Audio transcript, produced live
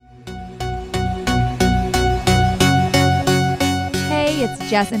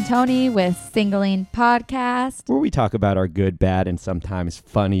it's Jess and Tony with Singling Podcast. Where we talk about our good, bad, and sometimes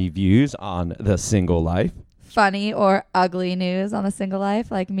funny views on the single life. Funny or ugly news on the single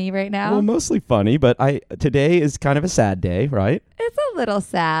life, like me right now. Well, mostly funny, but today is kind of a sad day, right? It's a little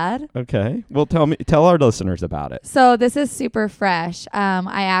sad. Okay. Well, tell our listeners about it. So this is super fresh.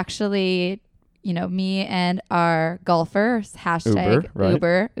 I actually, me and our golfers, hashtag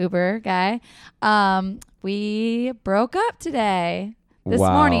Uber guy, we broke up today, this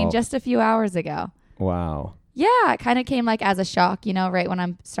morning, just a few hours ago. Wow. Yeah, it kind of came like as a shock, right when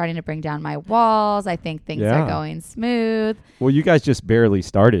I'm starting to bring down my walls. I think things are going smooth. Well, you guys just barely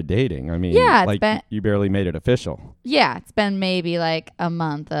started dating. I mean, you barely made it official. Yeah, it's been maybe like a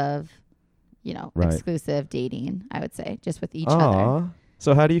month of, exclusive dating, I would say, just with each other.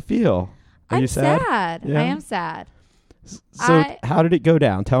 So how do it feel? Are you sad? Yeah. I am sad. So how did it go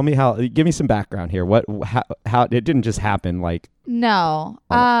down? Tell me give me some background here. How it didn't just happen like. No.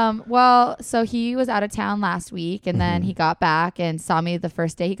 Well, so he was out of town last week and then he got back and saw me the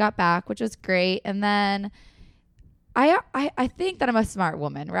first day he got back, which was great. And then I think that I'm a smart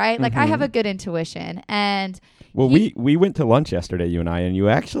woman, right? Like I have a good intuition and. Well, we went to lunch yesterday, you and I, and you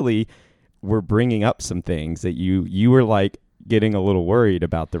actually were bringing up some things that you were like, getting a little worried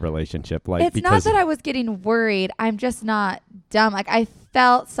about the relationship. It's not that I was getting worried. I'm just not dumb. Like I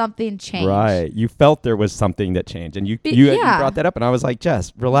felt something change. Right. You felt there was something that changed. And you brought that up and I was like,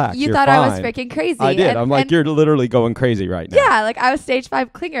 Jess, relax. You thought fine. I was freaking crazy. I did. I'm like, you're literally going crazy right now. Yeah. Like I was stage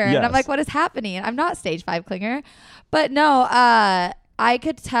 5 clinger. Yes. And I'm like, what is happening? I'm not stage 5 clinger. But no, I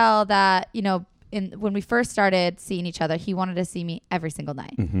could tell that, when we first started seeing each other, he wanted to see me every single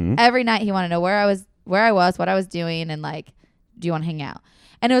night. Mm-hmm. Every night he wanted to know where I was, what I was doing, and like, do you want to hang out?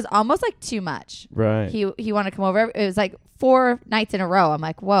 And it was almost like too much. Right. He wanted to come over. It was like 4 nights in a row. I'm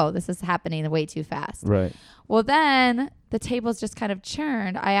like, whoa, this is happening way too fast. Right. Well, then the tables just kind of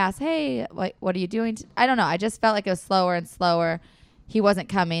churned. I asked, hey, what are you doing? I don't know. I just felt like it was slower and slower. He wasn't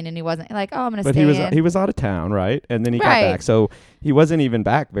coming and he wasn't like, oh, I'm going to stay in. He was out of town, right? And then he got back. So he wasn't even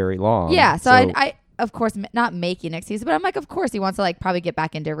back very long. Yeah. So I of course, not making excuses, but I'm like, of course he wants to like probably get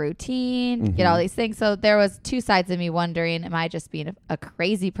back into routine, get all these things. So there was 2 sides of me wondering, am I just being a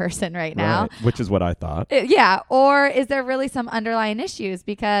crazy person right now? Right. Which is what I thought. Yeah. Or is there really some underlying issues?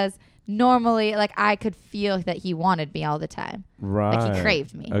 Because normally like I could feel that he wanted me all the time. Right. Like he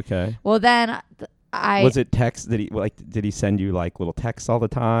craved me. Okay. Well, then was it text? Did he send you like little texts all the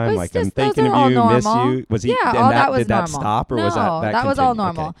time? Like just, I'm thinking of you, normal. miss you. Was he? Yeah, that was did normal. That stop or no, was that that was all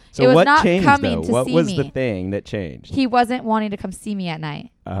normal. Okay. So it was what not changed coming though? to What see was me. the thing that changed? He wasn't wanting to come see me at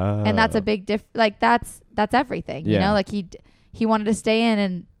night, and that's a big like that's everything. Yeah. Like he wanted to stay in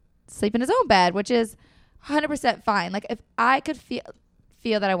and sleep in his own bed, which is 100% fine. Like if I could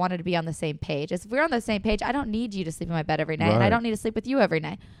feel that I wanted to be on the same page. If we're on the same page, I don't need you to sleep in my bed every night, and I don't need to sleep with you every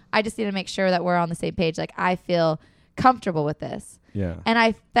night. I just need to make sure that we're on the same page. Like I feel comfortable with this. Yeah. And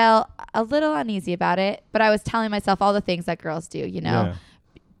I felt a little uneasy about it, but I was telling myself all the things that girls do,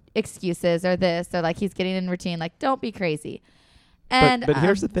 excuses or this, or like he's getting in routine, like don't be crazy. And but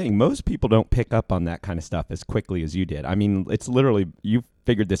here's the thing. Most people don't pick up on that kind of stuff as quickly as you did. I mean, it's literally, you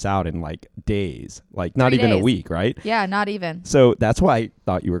figured this out in like days, like not even a week, right? Yeah, not even. So that's why I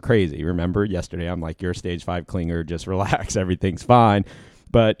thought you were crazy. Remember yesterday, I'm like, you're a stage 5 clinger, just relax, everything's fine.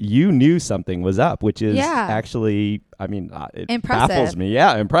 But you knew something was up, which is actually, I mean, it impressive. Baffles me.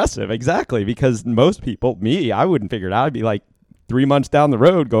 Yeah, impressive. Exactly. Because most people, I wouldn't figure it out. I'd be like 3 months down the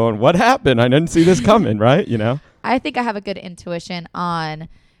road going, what happened? I didn't see this coming, right? I think I have a good intuition on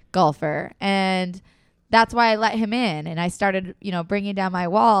golfer, and that's why I let him in, and I started, bringing down my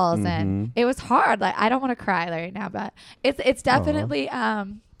walls, and it was hard. Like I don't want to cry right now, but it's definitely,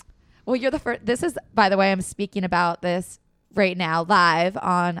 well, you're the first. This is, by the way, I'm speaking about this right now live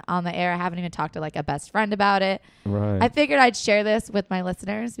on the air. I haven't even talked to like a best friend about it. Right. I figured I'd share this with my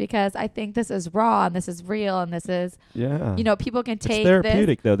listeners because I think this is raw and this is real and this is, people can take it's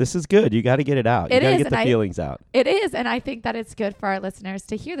therapeutic though. This is good. You got to get it out. You got to get the feelings out. It is. And I think that it's good for our listeners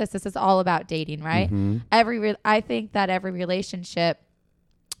to hear this. This is all about dating, right? I think that every relationship,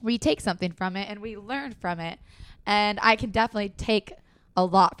 we take something from it and we learn from it. And I can definitely take a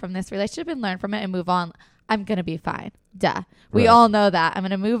lot from this relationship and learn from it and move on. I'm going to be fine. Duh. We all know that. I'm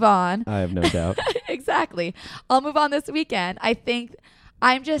going to move on. I have no doubt. Exactly. I'll move on this weekend. I think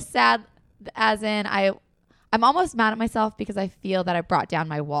I'm just sad as in I'm almost mad at myself because I feel that I brought down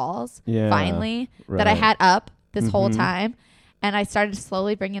my walls finally that I had up this whole time. And I started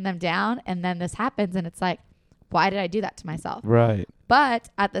slowly bringing them down. And then this happens and it's like, why did I do that to myself? Right. But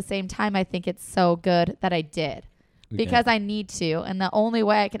at the same time, I think it's so good that I did. because I need to. And the only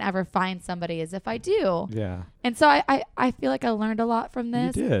way I can ever find somebody is if I do. Yeah. And so I feel like I learned a lot from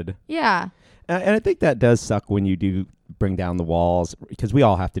this. You did. Yeah. And I think that does suck when you do bring down the walls, because we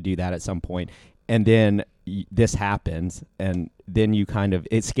all have to do that at some point. And then this happens, and then you kind of,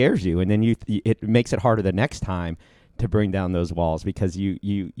 it scares you, and then it makes it harder the next time to bring down those walls, because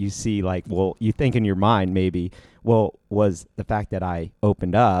you see, like, well, you think in your mind maybe, well, was the fact that I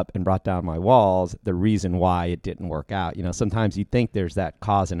opened up and brought down my walls the reason why it didn't work out? You know, sometimes you think there's that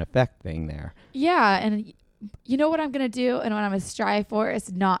cause and effect thing there. Yeah, and you know what I'm going to do and what I'm going to strive for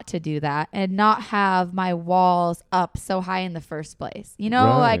is not to do that and not have my walls up so high in the first place. You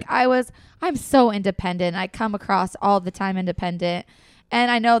know, like I'm so independent. I come across all the time independent, and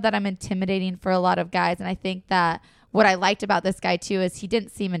I know that I'm intimidating for a lot of guys. And I think that what I liked about this guy too is he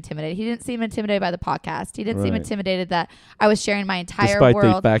didn't seem intimidated. He didn't seem intimidated by the podcast. He didn't seem intimidated that I was sharing my entire world.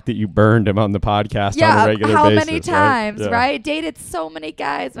 Despite the fact that you burned him on the podcast on a regular basis. How many times, right? Dated so many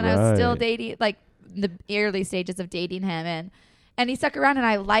guys when I was still dating, like the early stages of dating him. And he stuck around, and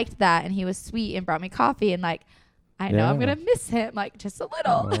I liked that. And he was sweet and brought me coffee. And like, I know I'm going to miss him, like just a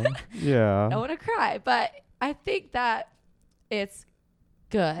little. Yeah. I don't want to cry. But I think that it's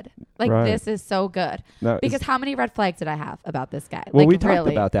good. Like this is so good. No, because how many red flags did I have about this guy? Well, like, we talked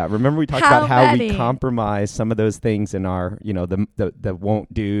about that. Remember, we talked about how we compromise some of those things in our, you know, the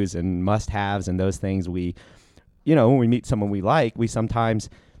won't do's and must haves, and those things we, you know, when we meet someone we like, we sometimes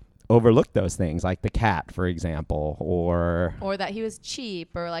overlook those things, like the cat, for example, or that he was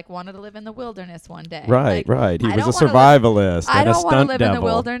cheap, or like wanted to live in the wilderness one day. Right, like, right. He was a survivalist. I don't want to live in the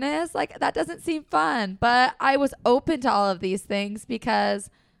wilderness. Like, that doesn't seem fun. But I was open to all of these things because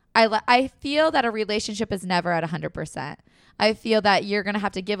I feel that a relationship is never at 100%. I feel that you're gonna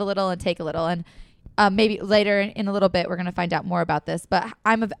have to give a little and take a little, and maybe later in a little bit we're gonna find out more about this. But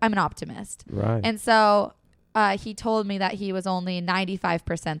I'm an optimist, right? And so. He told me that he was only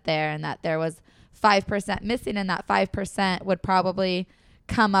 95% there, and that there was 5% missing, and that 5% would probably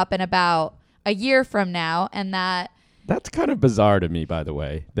come up in about a year from now. And that's kind of bizarre to me, by the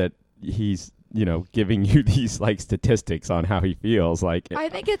way, that he's, you know, giving you these like statistics on how he feels. Like, I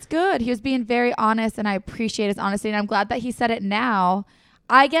think it's good. He was being very honest, and I appreciate his honesty, and I'm glad that he said it now.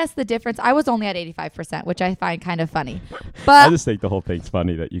 I guess the difference, I was only at 85%, which I find kind of funny. But I just think the whole thing's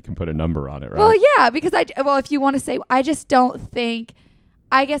funny that you can put a number on it, right? Well, yeah, because if you want to say, I just don't think,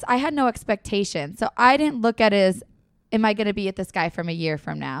 I guess I had no expectation. So I didn't look at it as, am I going to be with this guy from a year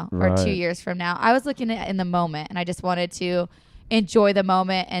from now or 2 years from now? I was looking at it in the moment, and I just wanted to enjoy the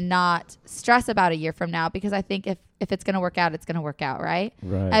moment and not stress about a year from now, because I think if it's going to work out, it's going to work out, right?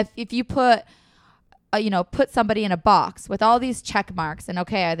 Right. If you put somebody in a box with all these check marks, and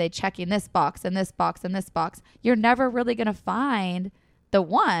okay, are they checking this box and this box and this box? You're never really going to find the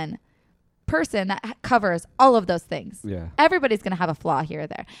one person that covers all of those things. Yeah. Everybody's going to have a flaw here or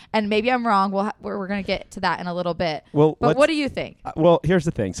there. And maybe I'm wrong. We're going to get to that in a little bit. Well, but what do you think? Well, here's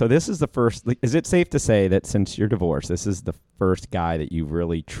the thing. So this is the first, like, is it safe to say that since you're divorced, this is the first guy that you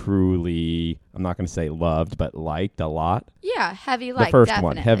really truly, I'm not going to say loved, but liked a lot? Yeah, heavy like, the first definitely.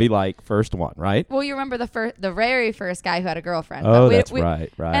 one, heavy like first one, right? Well, you remember the very first guy who had a girlfriend. Oh, that's right.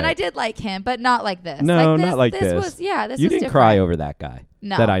 And I did like him, but not like this. No, not like this. This was you was didn't different. cry over that guy.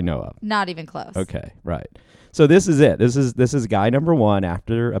 No, that I know of. Not even close. Okay, right. So this is it. This is guy number one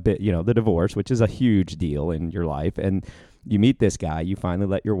after a bit, you know, the divorce, which is a huge deal in your life, and you meet this guy, you finally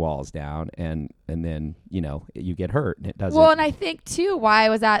let your walls down, and then, you know, you get hurt, and it doesn't. Well, and I think too why I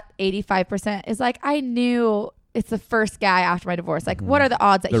was at 85% is like I knew it's the first guy after my divorce. Like, what are the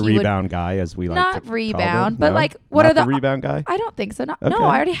odds that the he rebound guy, as we like to not rebound, call but like what are the rebound guy? I don't think so. No, okay. No,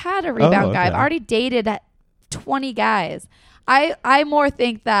 I already had a rebound guy. I've already dated 20 guys. I more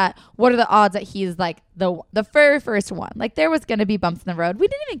think that what are the odds that he's like the very first one? Like, there was going to be bumps in the road. We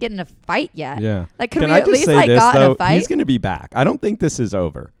didn't even get in a fight yet. Yeah. Like, could we at least like got in a fight? He's going to be back. I don't think this is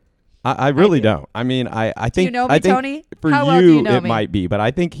over. I really don't. I mean, I think. Do you know me, Tony? For How well do you know it might be, but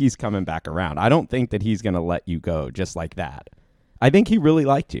I think he's coming back around. I don't think that he's going to let you go just like that. I think he really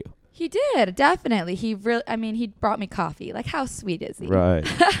liked you. He did, definitely. He brought me coffee. Like, how sweet is he? Right.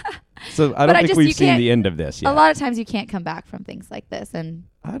 So I don't think we've seen the end of this yet. A lot of times you can't come back from things like this, and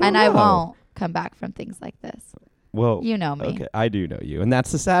I won't come back from things like this. Well, you know me. Okay, I do know you, and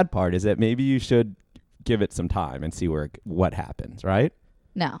that's the sad part, is that maybe you should give it some time and see what happens, right?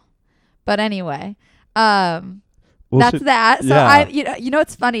 No, but anyway, that's that. So yeah. You know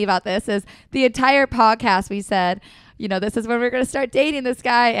what's funny about this is the entire podcast we said, this is when we're going to start dating this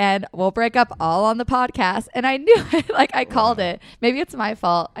guy and we'll break up all on the podcast. And I knew it. Like, I called it. Maybe it's my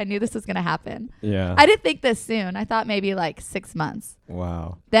fault. I knew this was going to happen. Yeah. I didn't think this soon. I thought maybe like 6 months.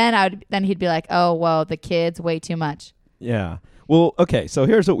 Wow. Then he'd be like, oh, whoa, the kids, way too much. Yeah. Well, okay. So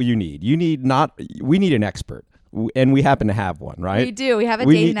here's what you need. We need an expert. And we happen to have one, right? We do. We have a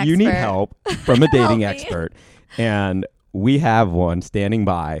dating expert. You need help from a dating me. expert. And we have one standing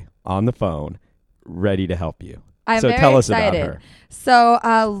by on the phone, ready to help you. I'm so very tell us excited. about her. So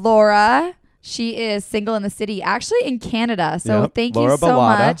Laura, she is single in the city, actually in Canada. So thank Laura you so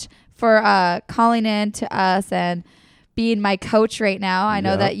Balada. much for calling in to us and being my coach right now. I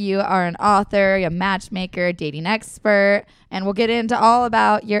know that you are an author, a matchmaker, dating expert, and we'll get into all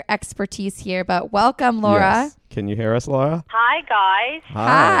about your expertise here. But welcome, Laura. Yes. Can you hear us, Laura? Hi, guys.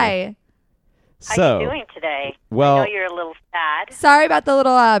 Hi. How you doing today? Well, I know you're a little sad. Sorry about the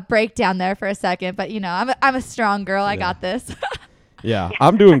little breakdown there for a second, but I'm a strong girl. I got this. Yeah,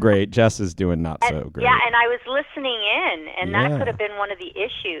 I'm doing great. Jess is doing not so great. Yeah, and I was listening in, and that could have been one of the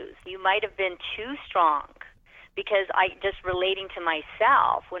issues. You might have been too strong. Because just relating to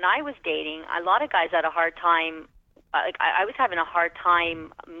myself, when I was dating, a lot of guys had a hard time. I was having a hard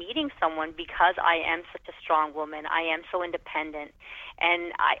time meeting someone because I am such a strong woman. I am so independent,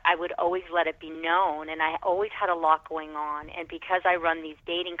 and I would always let it be known. And I always had a lot going on. And because I run these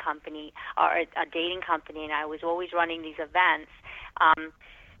dating company, or a dating company, and I was always running these events.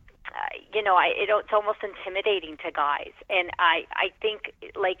 It's almost intimidating to guys. And I think,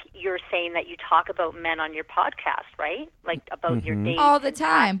 like you're saying, that you talk about men on your podcast, right? Like about your dating. All the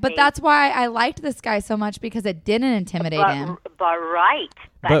time. But that's why I liked this guy so much, because it didn't intimidate him. But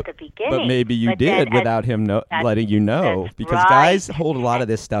at the beginning. But maybe you did without him letting you know. Because guys hold a lot of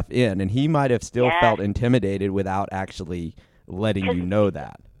this stuff in, and he might have still felt intimidated without actually letting you know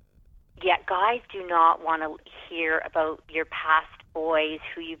that. Yeah, guys do not want to hear about your past boys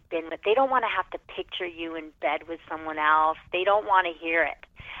who you've been with. They don't want to have to picture you in bed with someone else. They don't want to hear it.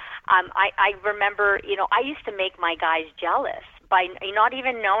 I remember, I used to make my guys jealous by not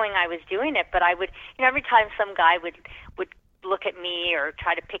even knowing I was doing it, but I would, every time some guy would look at me or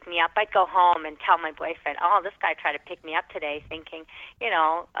try to pick me up, I'd go home and tell my boyfriend, oh, this guy tried to pick me up today, thinking,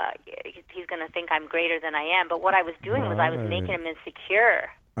 he's going to think I'm greater than I am. But what I was doing was I was making him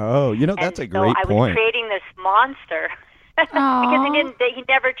insecure. Oh, that's a great point. I was creating this monster. Because he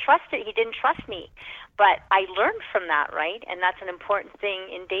never trusted. He didn't trust me. But I learned from that, right? And that's an important thing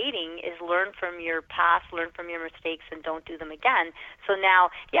in dating, is learn from your past, learn from your mistakes, and don't do them again. So now,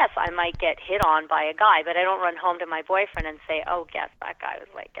 yes, I might get hit on by a guy, but I don't run home to my boyfriend and say, oh, guess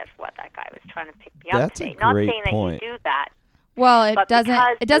what? That guy was trying to pick me up today. Not saying that you do that. Well, it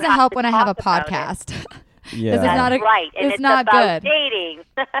doesn't help when I have a podcast. Yeah. That's right. And it's not about good. dating.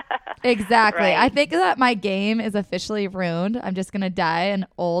 Exactly. Right. I think that my game is officially ruined. I'm just going to die an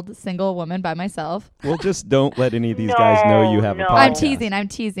old single woman by myself. Well, just don't let any of these guys know you have a podcast. I'm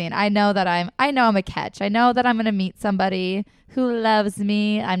teasing. I know I'm a catch. I know that I'm going to meet somebody who loves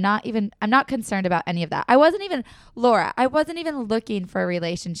me. I'm not concerned about any of that. Laura, I wasn't even looking for a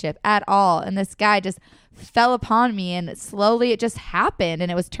relationship at all. And this guy just fell upon me, and slowly it just happened,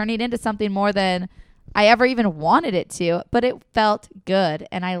 and it was turning into something more than I ever even wanted it to, but it felt good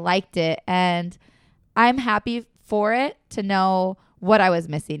and I liked it, and I'm happy for it to know what I was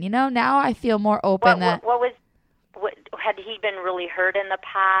missing. Now I feel more open. What had he been really hurt in the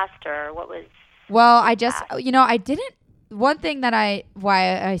past, or what was? Well, I just, I didn't. One thing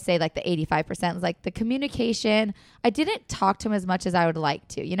why I say like the 85% is like the communication. I didn't talk to him as much as I would like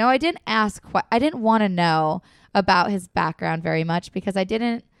to. I didn't ask. I didn't want to know about his background very much because I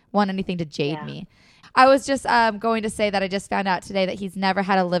didn't want anything to jade me. I was just going to say that I just found out today that he's never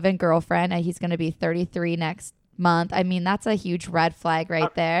had a live-in girlfriend, and he's going to be 33 next month. I mean, that's a huge red flag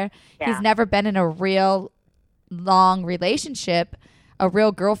right there. Yeah. He's never been in a real long relationship, a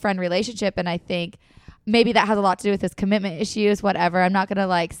real girlfriend relationship, and I think maybe that has a lot to do with his commitment issues, whatever. I'm not going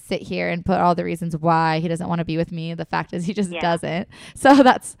to sit here and put all the reasons why he doesn't want to be with me. The fact is he just doesn't. So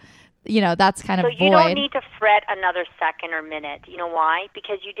that's kind of void. So you don't need to fret another second or minute. You know why?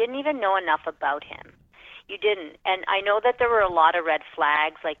 Because you didn't even know enough about him. You didn't. And I know that there were a lot of red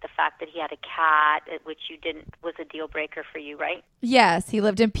flags, like the fact that he had a cat, which was a deal breaker for you, right? Yes, he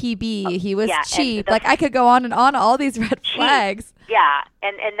lived in PB. He was cheap. I could go on and on all these red flags. Yeah,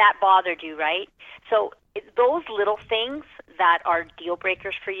 and that bothered you, right? So those little things that are deal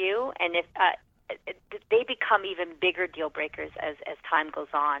breakers for you, and if they become even bigger deal breakers as time goes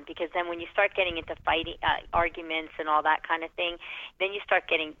on, because then when you start getting into fighting, arguments and all that kind of thing, then you start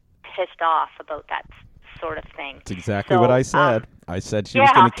getting pissed off about that sort of thing. That's exactly what I said. I said she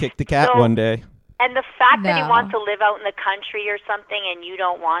was going to kick the cat one day. And the fact that he No. wants to live out in the country or something and you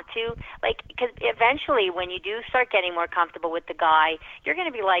don't want to, like, because eventually when you do start getting more comfortable with the guy, you're going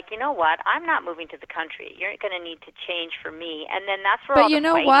to be like, you know what, I'm not moving to the country. You're going to need to change for me. And then that's where all But the you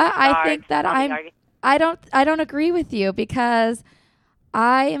know fighting what? I starts, think that all the argu- I don't agree with you because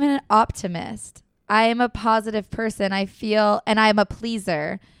I am an optimist. I am a positive person. I feel, and I'm a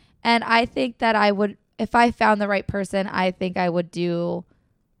pleaser. And I think that I would, if I found the right person, I think I would do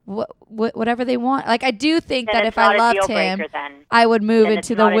whatever they want. Like, I do think Then that it's if I not a loved deal him, breaker then. I would move Then it's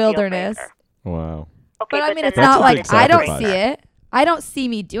into the not a deal wilderness. breaker. Wow. Okay, But I mean, then it's that's not a like big I don't sacrifice. see it. I don't see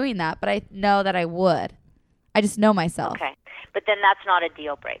me doing that, but I know that I would. I just know myself. Okay, but then that's not a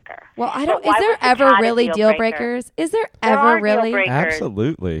deal breaker. Well, I But don't. why Is there was the ever cat a really deal deal breaker? breakers? Is there There ever are deal really? breakers.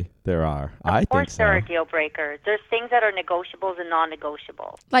 Absolutely, there are. I Of think course, there so. are deal breakers. There's things that are negotiables and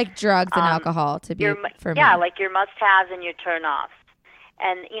non-negotiables. Like drugs and alcohol to be for me. Yeah, like your must-haves and your turn-offs,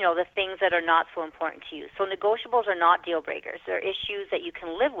 and the things that are not so important to you. So negotiables are not deal breakers. They're issues that you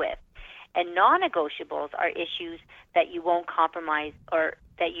can live with, and non-negotiables are issues that you won't compromise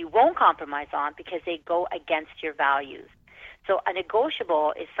on because they go against your values. So a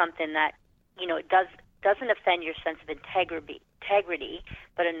negotiable is something that it doesn't offend your sense of integrity,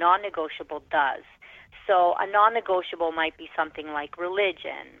 but a non-negotiable does. So a non-negotiable might be something like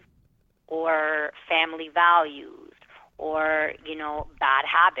religion or family values or bad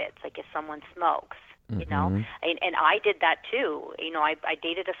habits, like if someone smokes. And I did that too. I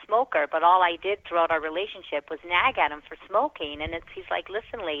dated a smoker, but all I did throughout our relationship was nag at him for smoking. And he's like,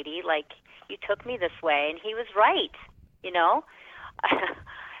 listen, lady, like, you took me this way. And he was right,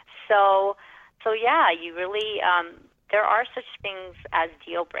 So yeah, you really, there are such things as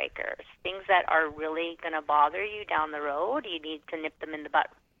deal breakers, things that are really going to bother you down the road. You need to nip them in the butt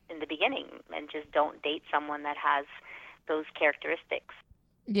in the beginning and just don't date someone that has those characteristics.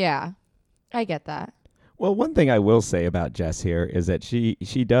 Yeah, I get that. Well, one thing I will say about Jess here is that she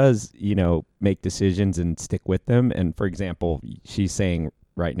does, make decisions and stick with them. And for example, she's saying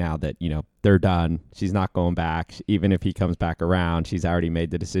right now that, they're done. She's not going back. Even if he comes back around, she's already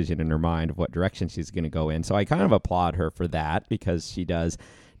made the decision in her mind of what direction she's going to go in. So I kind of applaud her for that because she does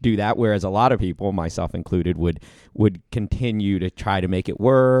do that, whereas a lot of people, myself included, would continue to try to make it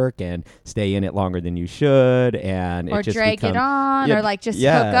work and stay in it longer than you should, and Or it just drag it on, yeah, or like just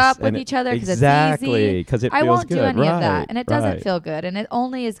yes, hook up with and each other because exactly, it's easy. because it I feels won't good. do any of that, Right, and it doesn't right. feel good, and it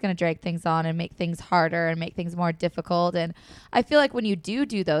only is going to drag things on and make things harder and make things more difficult. And I feel like when you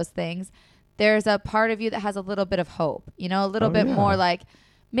do those things, there's a part of you that has a little bit of hope, a little bit yeah. more like,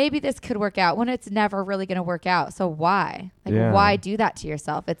 maybe this could work out when it's never really going to work out. So why? Like, Yeah. why do that to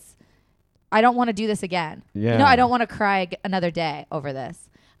yourself? I don't want to do this again. Yeah. I don't want to cry another day over this.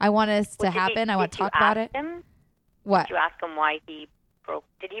 I want this to happen. I want to talk about it. What? Did you ask him why he broke?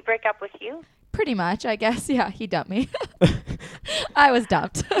 Did he break up with you? Pretty much, I guess. Yeah, he dumped me. I was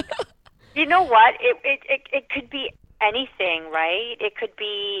dumped. You know what? It could be anything, right? It could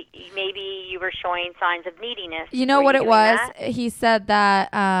be maybe you were showing signs of neediness. You know Were what you it doing was? that? He said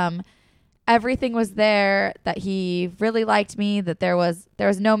that everything was there, that he really liked me, that there was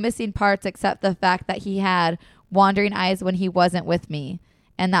no missing parts except the fact that he had wandering eyes when he wasn't with me,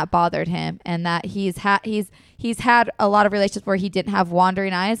 and that bothered him, and that he's had a lot of relationships where he didn't have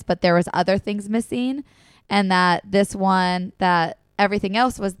wandering eyes, but there was other things missing, and that this one, that everything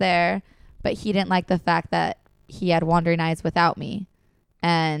else was there, but he didn't like the fact that he had wandering eyes without me.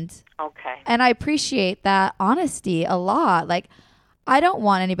 And I appreciate that honesty a lot. Like, I don't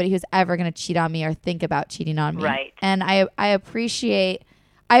want anybody who's ever going to cheat on me or think about cheating on me. Right. And I appreciate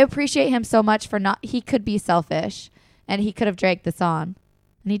him so much for he could be selfish and he could have dragged this on,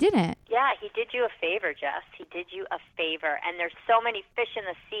 and he didn't. Yeah, he did you a favor, Jess. He did you a favor. And there's so many fish in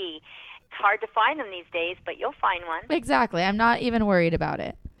the sea. It's hard to find them these days, but you'll find one. Exactly. I'm not even worried about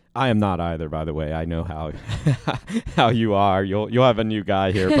it. I am not either, by the way. I know how how you are. You'll have a new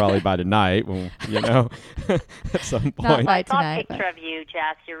guy here probably by tonight, when, at some point. by I saw a tonight, picture of you,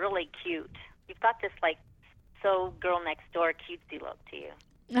 Jess. You're really cute. You've got this so girl next door cutesy look to you.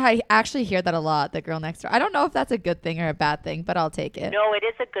 I actually hear that a lot, the girl next door. I don't know if that's a good thing or a bad thing, but I'll take it. No, it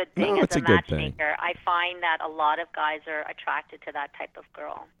is a good thing No, as it's a a good thing. matchmaker. I find that a lot of guys are attracted to that type of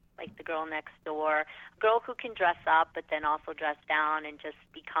girl, like the girl next door, a girl who can dress up but then also dress down and just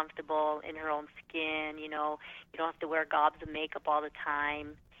be comfortable in her own skin. You don't have to wear gobs of makeup all the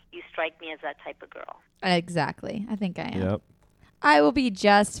time. You strike me as that type of girl. Exactly. I think I am. Yep. I will be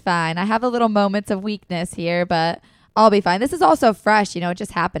just fine. I have a little moments of weakness here, but I'll be fine. This is also fresh. It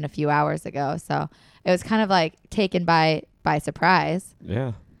just happened a few hours ago. So it was kind of like taken by surprise.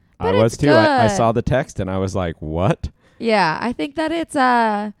 Yeah. But I was it's too. I good. saw the text and I was like, what? Yeah, I think that it's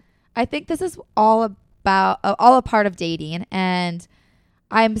I I think this is all a part of dating, and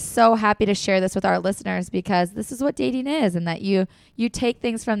I'm so happy to share this with our listeners because this is what dating is, and that you take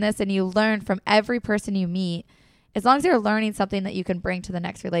things from this and you learn from every person you meet. As long as you're learning something that you can bring to the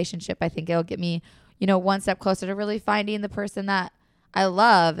next relationship, I think it'll get me, one step closer to really finding the person that I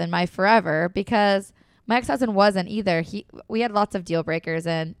love and my forever, because my ex-husband wasn't either. We had lots of deal breakers,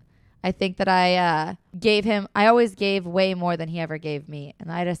 and I think that I always gave way more than he ever gave me. And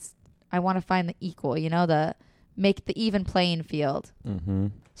I want to find the equal, make the even playing field. Mm-hmm.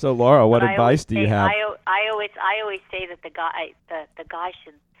 So Laura, what advice do you have? I always say that the guy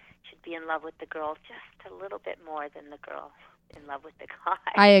should be in love with the girl just a little bit more than the girl in love with the guy.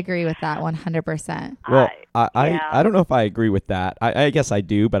 I agree with that 100%. Well, I don't know if I agree with that. I guess I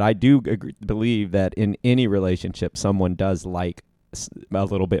do, but I do believe that in any relationship, someone does like a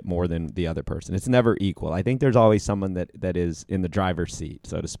little bit more than the other person. It's never equal. I think there's always someone that is in the driver's seat,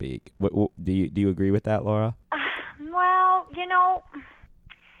 so to speak. Do you agree with that, Laura? Well,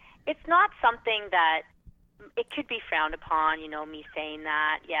 it's not something that it could be frowned upon, me saying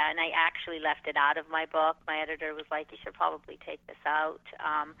that. Yeah, and I actually left it out of my book. My editor was like, you should probably take this out.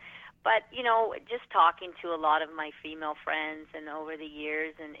 But, just talking to a lot of my female friends and over the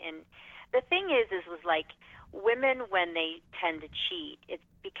years, and the thing was like, women, when they tend to cheat, it's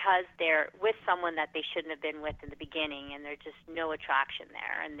because they're with someone that they shouldn't have been with in the beginning, and there's just no attraction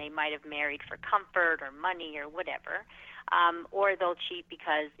there, and they might have married for comfort or money or whatever. Or they'll cheat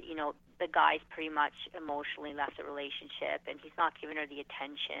because, the guy's pretty much emotionally left the relationship, and he's not giving her the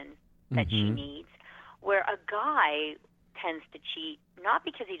attention that she needs. Where a guy tends to cheat, not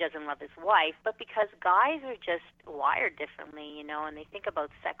because he doesn't love his wife, but because guys are just wired differently, and they think about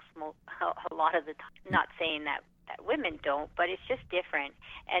sex a lot of the time. Not saying that women don't, but it's just different.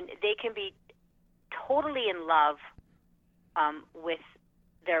 And they can be totally in love with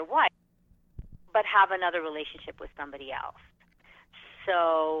their wife, but have another relationship with somebody else.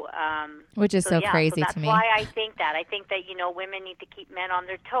 So, which is crazy to me. That's why I think that. I think that, women need to keep men on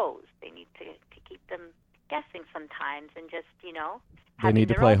their toes. They need to keep them guessing sometimes, and just, they need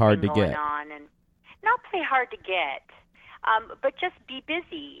to play hard to get. And not play hard to get, but just be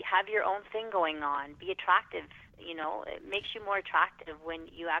busy. Have your own thing going on. Be attractive. It makes you more attractive when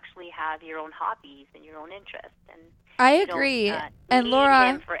you actually have your own hobbies and your own interests. And I agree. And need Laura,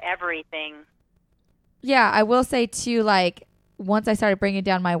 him for everything. Yeah, I will say too, like, once I started bringing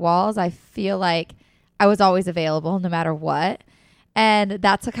down my walls, I feel like I was always available no matter what. And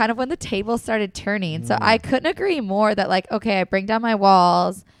that's kind of when the table started turning. So I couldn't agree more that, like, okay, I bring down my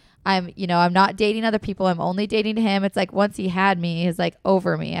walls. I'm not dating other people. I'm only dating him. It's like once he had me, he's like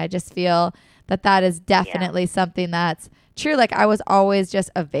over me. I just feel that is definitely something that's true. Like, I was always just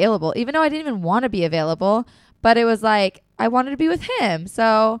available, even though I didn't even want to be available. But it was like I wanted to be with him.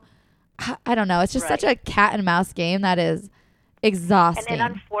 So I don't know. It's just such a cat and mouse game that is exhausting. And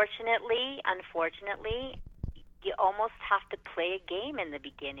unfortunately, you almost have to play a game in the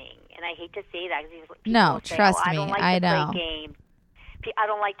beginning. And I hate to say that. No, trust me. I don't like I to know. play games. I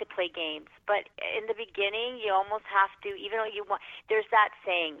don't like to play games. But in the beginning, you almost have to, even though you want, there's that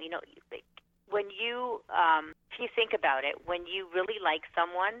saying, when you, if you think about it, when you really like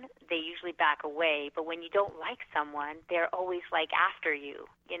someone, they usually back away. But when you don't like someone, they're always like after you,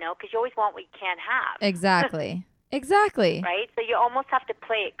 because you always want what you can't have. Exactly. Exactly. Right? So you almost have to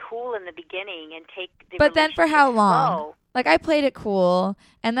play it cool in the beginning and take the But then for how long? slow. Like, I played it cool,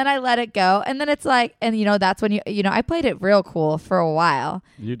 and then I let it go, and then it's like, and that's when I played it real cool for a while.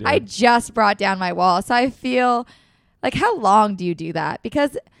 You did. I just brought down my wall, so I feel like, how long do you do that?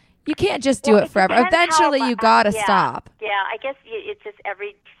 Because you can't just do it forever. Eventually, you gotta stop. Yeah, I guess it's just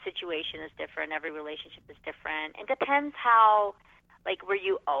every situation is different. Every relationship is different. It depends how, like, were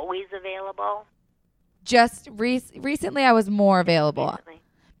you always available? Just recently, I was more available. Recently.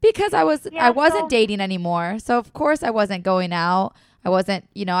 Because I wasn't dating anymore. So of course I wasn't going out. I wasn't,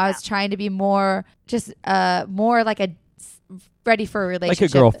 I was trying to be more more like ready for a relationship. Like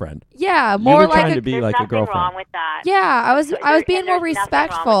a girlfriend. Yeah, You more were like trying to be like a girlfriend. There's nothing wrong with that. Yeah, I was being more there's nothing wrong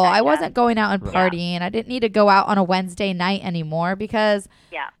respectful. with that, I wasn't going out and Right. partying. I didn't need to go out on a Wednesday night anymore because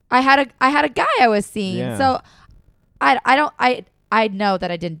Yeah. I had a guy I was seeing. Yeah. So I know that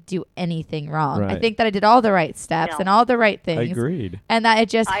I didn't do anything wrong. I Right. think that I did all the right steps No. and all the right things. Agreed. And that it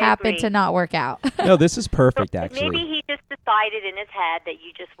just I happened agree. to not work out. No, this is perfect, So actually. maybe he just decided in his head that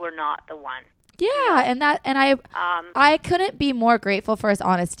you just were not the one. Yeah, and I couldn't be more grateful for his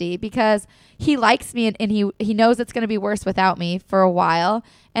honesty because he likes me and he knows it's going to be worse without me for a while.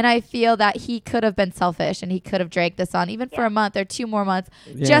 And I feel that he could have been selfish and he could have dragged this on even for a month or 2 more months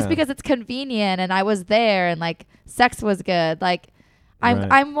Yeah. just because it's convenient and I was there and like sex was good. Like,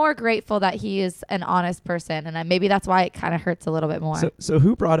 I'm more grateful that he is an honest person, and maybe that's why it kind of hurts a little bit more. So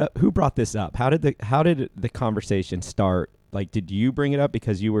who brought this up? How did the conversation start? Like, did you bring it up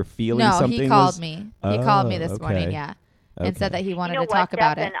because you were feeling something? No, he called me. He called me this morning, and said that he wanted to talk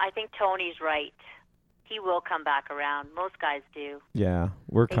about it. I think Tony's right. He will come back around. Most guys do. Yeah,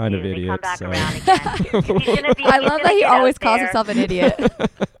 we're kind of idiots. They come back around again. I love that he always calls himself an idiot.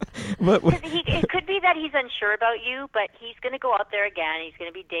 It could be that he's unsure about you, but he's going to go out there again. He's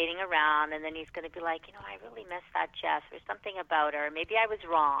going to be dating around, and then he's going to be like, I really miss that Jess. There's something about her. Maybe I was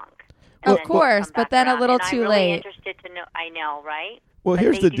wrong. Of course, but then a little too late. I'm really interested to know. I know, right? Well,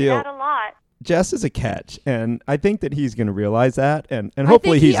 here's the deal. They do that a lot. Jess is a catch, and I think that he's going to realize that, and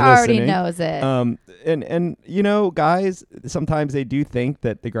hopefully he's listening. I think he already knows it. And guys, sometimes they do think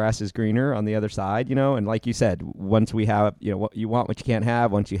that the grass is greener on the other side, and like you said, once we have, what you want, what you can't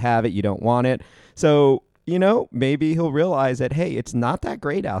have, once you have it, you don't want it. So, maybe he'll realize that, hey, it's not that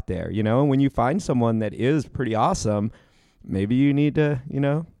great out there, and when you find someone that is pretty awesome, maybe you need to,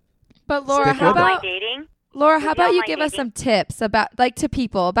 But Laura, how about dating? Laura, how about you give us some tips about, to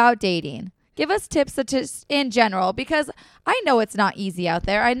people about dating? Give us tips just in general, because I know it's not easy out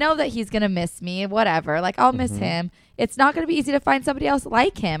there. I know that he's going to miss me, whatever. I'll miss him. It's not going to be easy to find somebody else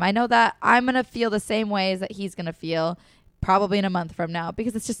like him. I know that I'm going to feel the same ways that he's going to feel probably in a month from now,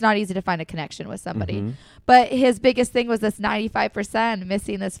 because it's just not easy to find a connection with somebody. But his biggest thing was this 95%,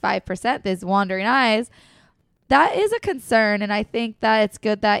 missing this 5%, these wandering eyes. That is a concern, and I think that it's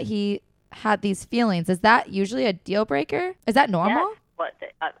good that he had these feelings. Is that usually a deal breaker? Is that normal? Yes. What,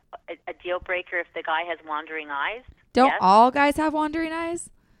 a deal breaker if the guy has wandering eyes? Don't all guys have wandering eyes?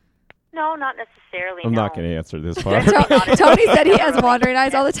 No, not necessarily. I'm not going to answer this part. Tony said he has wandering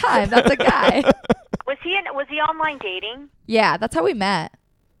eyes all the time. That's a guy. Was he online dating? Yeah, that's how we met.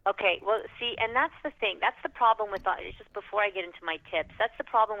 Okay, well, see, and that's the thing. That's the problem with, just before I get into my tips, that's the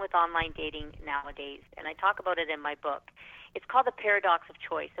problem with online dating nowadays, and I talk about it in my book. It's called the paradox of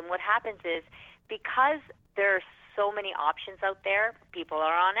choice, and what happens is, because there are so many options out there, people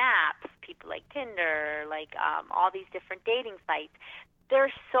are on apps, people like Tinder, all these different dating sites. There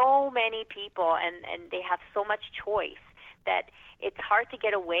are so many people, and they have so much choice that it's hard to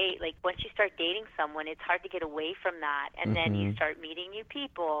get away. Once you start dating someone, it's hard to get away from that. And then you start meeting new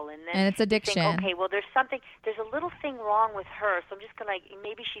people. And it's addiction. You think, okay, well, there's a little thing wrong with her, so I'm just going to,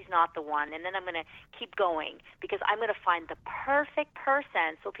 maybe she's not the one. And then I'm going to keep going because I'm going to find the perfect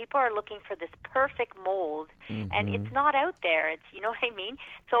person. So people are looking for this perfect mold, and it's not out there. It's, you know what I mean?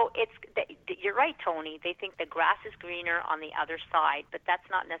 So you're right, Tony. They think the grass is greener on the other side, but that's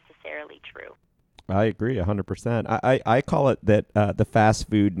not necessarily true. I agree 100%. I call it that the fast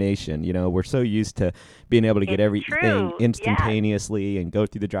food nation. We're so used to being able to get everything instantaneously and go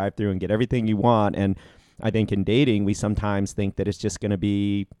through the drive-through and get everything you want. And I think in dating, we sometimes think that it's just going to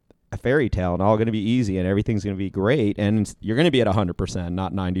be a fairy tale and all going to be easy and everything's going to be great. And you're going to be at 100%,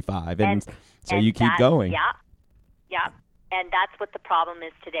 not 95. And so you keep going. Yeah. And that's what the problem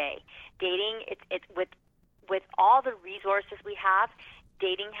is today. Dating, it's with all the resources we have,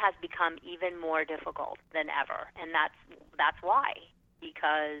 dating has become even more difficult than ever, and that's why,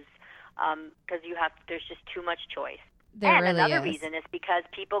 because there's just too much choice. Another reason is because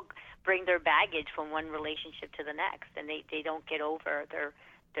people bring their baggage from one relationship to the next, and they don't get over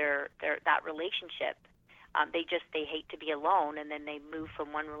their that relationship. They hate to be alone, and then they move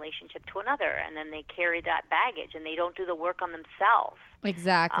from one relationship to another, and then they carry that baggage, and they don't do the work on themselves.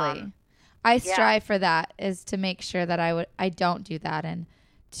 Exactly. I strive for that, is to make sure that I don't do that, and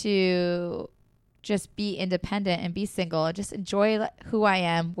to just be independent and be single and just enjoy who I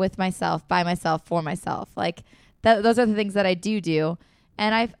am with myself, by myself, for myself. Those are the things that I do.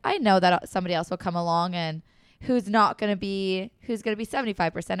 And I know that somebody else will come along and who's going to be 75%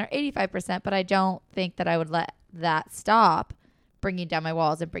 or 85%, but I don't think that I would let that stop bringing down my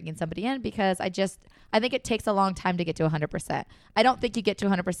walls and bringing somebody in, because I think it takes a long time to get to 100%. I don't think you get to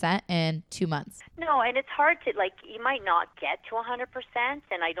 100% in 2 months. No, and it's hard to, you might not get to 100%,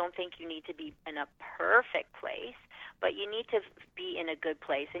 and I don't think you need to be in a perfect place, but you need to be in a good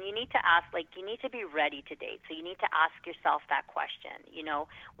place, and you need to ask, you need to be ready to date. So you need to ask yourself that question,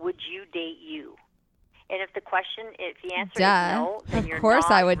 would you date you? And if the answer is no, then you're not ready. Of course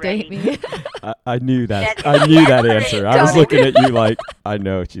I would date me. I knew that. I knew that answer. I was looking at you like, I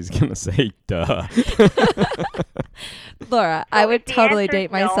know she's going to say, duh. Laura, I would totally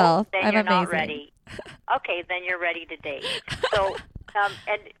date myself. Then I'm you're amazing. Not ready. Okay, then you're ready to date. So,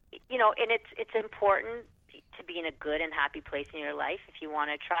 and it's important to be in a good and happy place in your life if you want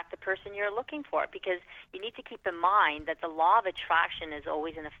to attract the person you're looking for, because you need to keep in mind that the law of attraction is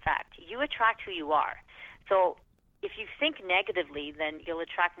always in effect. You attract who you are. So if you think negatively, then you'll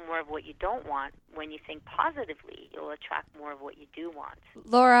attract more of what you don't want. When you think positively, you'll attract more of what you do want.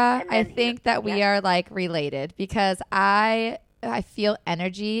 Laura, And then, I think that we are like related because I feel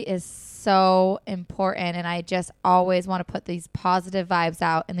energy is so important, and I just always want to put these positive vibes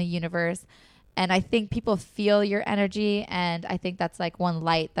out in the universe. And I think people feel your energy, and I think that's like one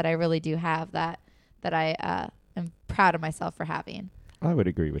light that I really do have that I am proud of myself for having. I would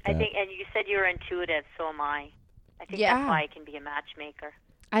agree with that. I think, and you said you were intuitive, so am I. I think Yeah. that's why I can be a matchmaker.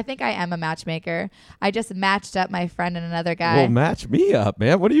 I think I am a matchmaker. I just matched up my friend and another guy. Well, match me up,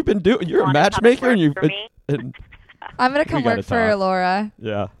 man. What have you been doing? You're a Wanna come and matchmaker, work and you. for me? I'm going to come We gotta work for talk. Laura.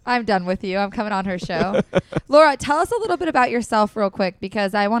 Yeah. I'm done with you. I'm coming on her show. Laura, tell us a little bit about yourself real quick,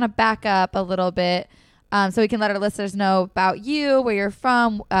 because I want to back up a little bit so we can let our listeners know about you, where you're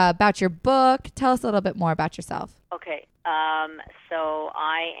from, about your book. Tell us a little bit more about yourself. Okay. So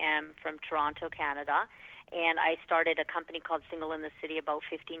I am from Toronto, Canada, and I started a company called Single in the City about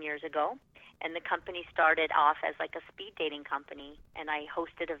 15 years ago. And the company started off as like a speed dating company, and I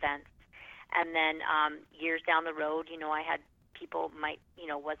hosted events. And then years down the road, I had people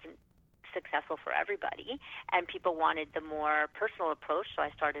wasn't successful for everybody, and people wanted the more personal approach, so I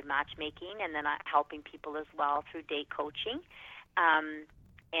started matchmaking, and then helping people as well through date coaching.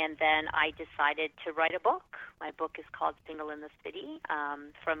 And then I decided to write a book. My book is called Single in the City.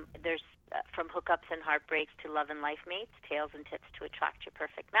 From hookups and heartbreaks to love and life mates, tales and tips to attract your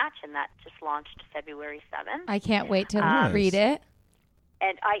perfect match, and that just launched February 7th. I can't wait to Nice. read it.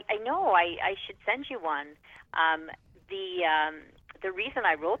 And I know I should send you one. The reason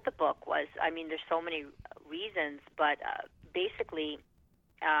I wrote the book was, there's so many reasons, but basically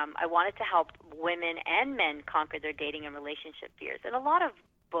I wanted to help women and men conquer their dating and relationship fears. And a lot of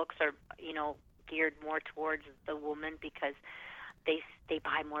books are, geared more towards the woman because they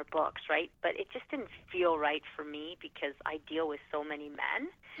buy more books, right? But it just didn't feel right for me because I deal with so many men.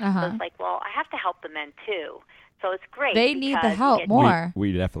 So it's like, well, I have to help the men too. So it's great. They need the because help you get- more.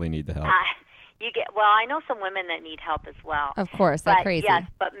 We definitely need the help. I know some women that need help as well. Of course, But that's crazy. yes,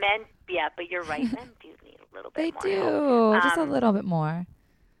 but men, but you're right. Men do need a little They bit more do. help. Just a little bit more.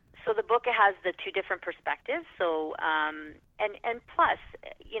 So the book has the two different perspectives. So and plus,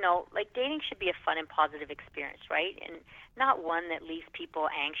 like dating should be a fun and positive experience, right? And not one that leaves people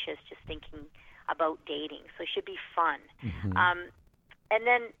anxious just thinking about dating. So it should be fun. Mm-hmm. And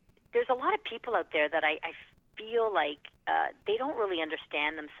then there's a lot of people out there that I feel like they don't really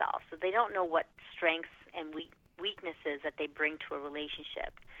understand themselves. So they don't know what strengths and weaknesses that they bring to a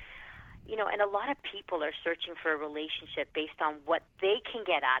relationship. And a lot of people are searching for a relationship based on what they can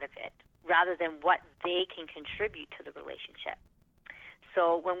get out of it rather than what they can contribute to the relationship.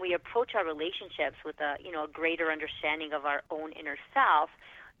 So when we approach our relationships with a greater understanding of our own inner self,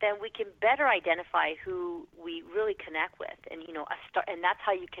 then we can better identify who we really connect with, and and that's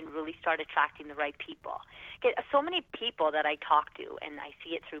how you can really start attracting the right people. So many people that I talk to, and I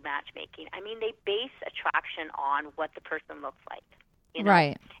see it through matchmaking. They base attraction on what the person looks like,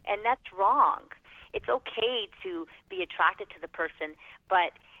 Right. and that's wrong. It's okay to be attracted to the person,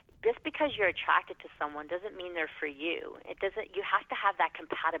 but just because you're attracted to someone doesn't mean they're for you. You have to have that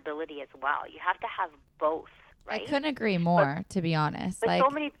compatibility as well. You have to have both. Right? I couldn't agree more, to be honest. But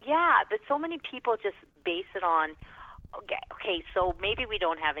so many people just base it on, okay, so maybe we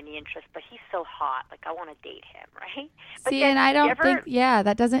don't have any interest, but he's so hot, like I want to date him, right? But See, and I don't think,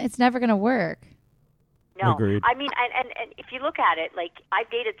 it's never going to work. No, Agreed. and if you look at it, like I've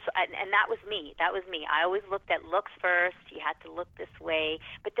dated, and that was me. I always looked at looks first. You had to look this way,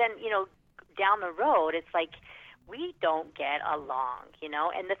 but then down the road, it's like we don't get along,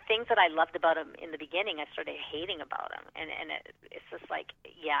 and the things that I loved about him in the beginning, I started hating about him, and it's just like,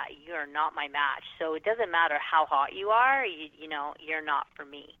 you're not my match. So it doesn't matter how hot you are, you're not for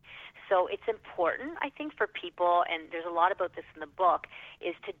me. So it's important, I think, for people, and there's a lot about this in the book,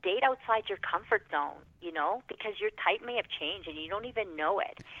 is to date outside your comfort zone, because your type may have changed and you don't even know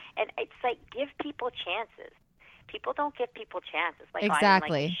it. And it's like, give people chances. People don't give people chances. Like, Exactly.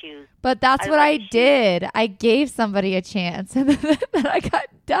 I didn't like the shoes. But that's what I like did. I gave somebody a chance, and then I got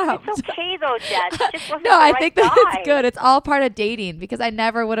dumped. It's okay, though, Jess. It just wasn't No, the I right think guy. that's good. It's all part of dating because I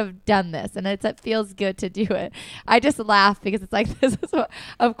never would have done this, and it feels good to do it. I just laugh because it's like, this is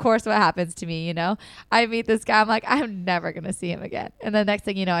of course what happens to me. I meet this guy, I'm like, I'm never gonna see him again, and the next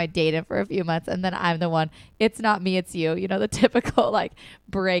thing you know, I date him for a few months, and then I'm the one. It's not me, it's you. The typical like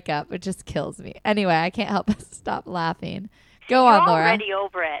breakup. It just kills me. Anyway, I can't help but stop laughing. Go on, Laura. You're already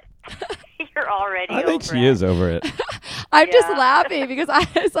over it. You're already over it. I think she is over it. I'm just Yeah. laughing because I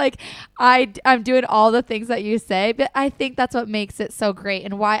was like, I'm doing all the things that you say, but I think that's what makes it so great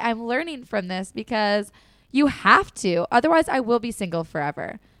and why I'm learning from this because, You have to. Otherwise, I will be single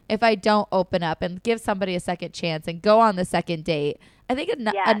forever if I don't open up and give somebody a second chance and go on the second date. I think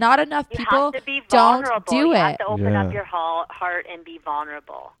not enough people don't do you it. have to open up your heart and be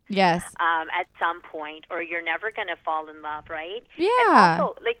vulnerable. Yes. At some point, or you're never going to fall in love, right? Yeah. And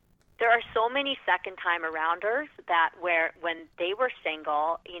also, like, there are so many second-time arounders that when they were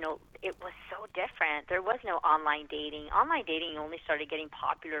single, you know, it was so different. There was no online dating. Online dating only started getting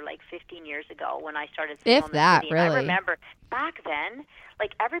popular like 15 years ago when I started single in the city. Really. And I remember back then,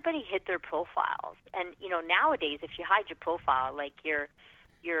 like, everybody hid their profiles. And, you know, nowadays, if you hide your profile, like, you're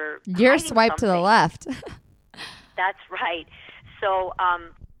swiped to the left. That's right. So,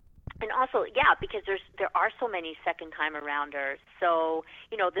 and also, yeah, because there are so many second-time arounders. So,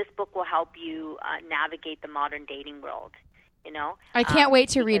 you know, this book will help you navigate the modern dating world. You know, I can't wait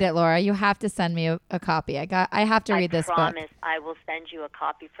to read it, Laura. You have to send me a copy. I have to read this book. I promise I will send you a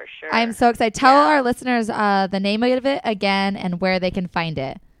copy for sure. I'm so excited. Tell our listeners the name of it again and where they can find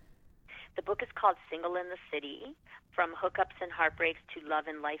it. The book is called Single in the City: From Hookups and Heartbreaks to Love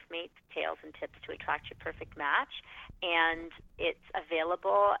and Life Mates, Tales and Tips to Attract Your Perfect Match. And it's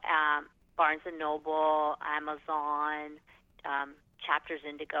available at Barnes & Noble, Amazon, Chapters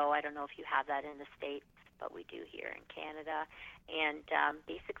Indigo. I don't know if you have that in the States, but we do here in Canada. And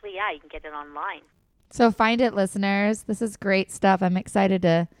basically, yeah, you can get it online. So find it, listeners. This is great stuff. I'm excited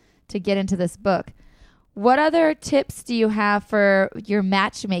to get into this book. What other tips do you have for your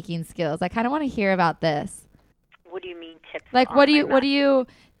matchmaking skills? I kind of want to hear about this. What do you mean tips? Like, what do you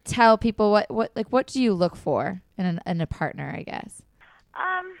tell people? What do you look for in a partner, I guess?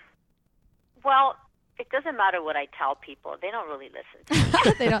 Well, it doesn't matter what I tell people. They don't really listen to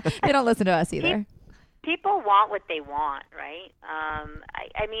me. They don't listen to us either. People want what they want, right?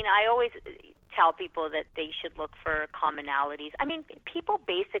 I mean, I always tell people that they should look for commonalities. I mean, people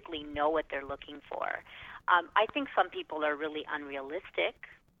basically know what they're looking for. I think some people are really unrealistic,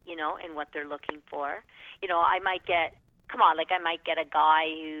 you know, in what they're looking for. You know, I might get a guy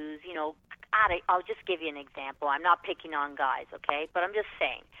who's, you know, I'll just give you an example. I'm not picking on guys, okay? But I'm just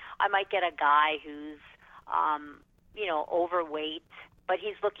saying, I might get a guy who's, you know, overweight, but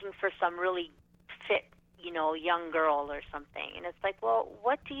he's looking for some really fit, you know, young girl or something. And it's like, well,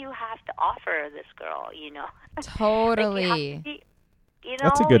 what do you have to offer this girl, you know? Totally. You know,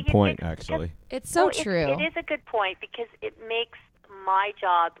 that's a good point, actually. It's so true. It is a good point because it makes my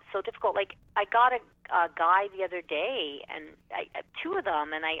job so difficult. Like, I got a guy the other day, and two of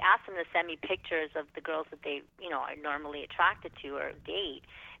them, and I asked them to send me pictures of the girls that they, you know, are normally attracted to or date.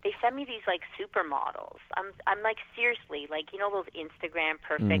 They send me these like supermodels. I'm like, seriously, like, you know, those Instagram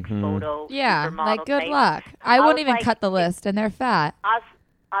perfect photo supermodel like, good types? luck. I wouldn't even cut the list, and they're fat. I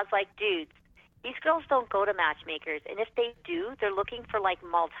was like, dudes, these girls don't go to matchmakers, and if they do, they're looking for like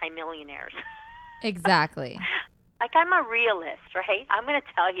multimillionaires. Exactly. Like, I'm a realist, right? I'm going to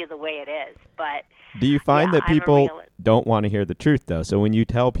tell you the way it is, but do you find that people don't want to hear the truth, though? So when you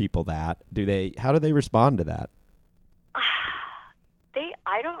tell people that, how do they respond to that?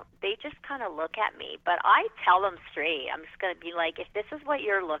 They just kind of look at me, but I tell them straight. I'm just going to be like, if this is what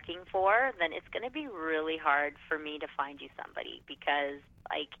you're looking for, then it's going to be really hard for me to find you somebody, because,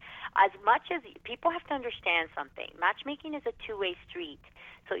 like, as much as people have to understand something, matchmaking is a two-way street.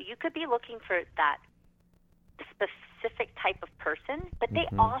 So you could be looking for that specific type of person, but they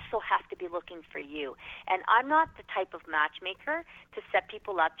also have to be looking for you. And I'm not the type of matchmaker to set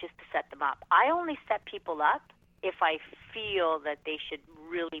people up just to set them up. I only set people up if I feel that they should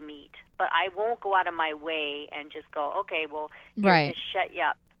really meet. But I won't go out of my way and just go, okay, well, just shut you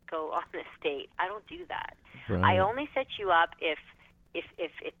up, go on this date. I don't do that. Right. I only set you up if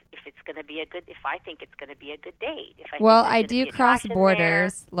it's going to be if I think it's going to be a good date. I do cross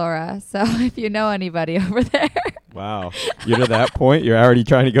borders, Laura. So if you know anybody over there. Wow, you're to that point. You're already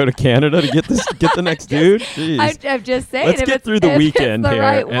trying to go to Canada to get the next dude. Jeez. I'm just saying. Let's get through the weekend here,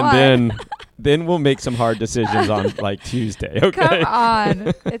 and then we'll make some hard decisions on like Tuesday. Okay. Come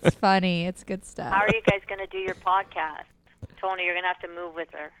on, it's funny. It's good stuff. How are you guys going to do your podcast? Tony, you're going to have to move with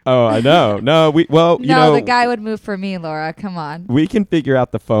her. Oh, I know. No, you know. The guy would move for me, Laura. Come on. We can figure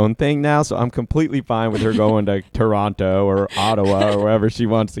out the phone thing now, so I'm completely fine with her going to Toronto or Ottawa or wherever she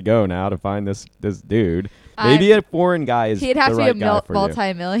wants to go now to find this dude. Maybe a foreign guy is he'd have the to be right a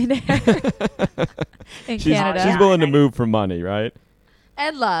multi-millionaire in Canada. She's willing to move for money, right?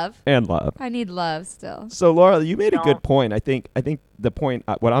 And love. I need love still. So, Laura, you made a good point. I think the point,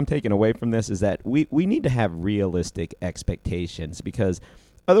 what I'm taking away from this is that we need to have realistic expectations, because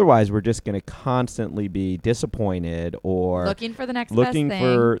Otherwise, we're just going to constantly be disappointed or looking for the next looking best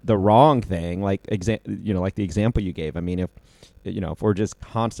thing. for the wrong thing, like like the example you gave. I mean, if we're just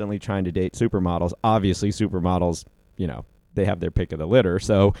constantly trying to date supermodels, obviously supermodels, they have their pick of the litter.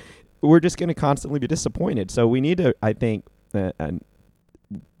 So we're just going to constantly be disappointed. So we need to, I think,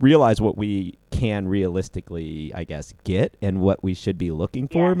 realize what we can realistically, I guess, get and what we should be looking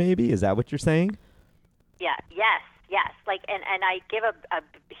for. Yes. Maybe, is that what you're saying? Yeah. Yes. Like, and I give a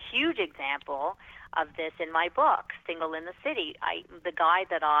huge example of this in my book, Single in the City. The guy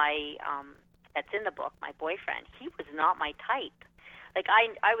that that's in the book, my boyfriend, he was not my type. Like,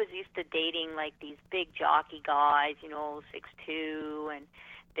 I was used to dating like these big jockey guys, 6'2", and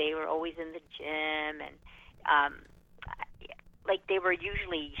they were always in the gym, and like they were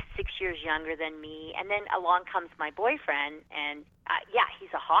usually 6 years younger than me. And then along comes my boyfriend, and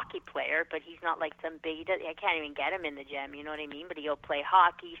he's a hockey player, but he's not like some big. I can't even get him in the gym, you know what I mean? But he'll play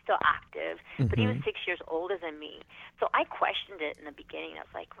hockey, he's still active. But he was 6 years older than me, so I questioned it in the beginning. I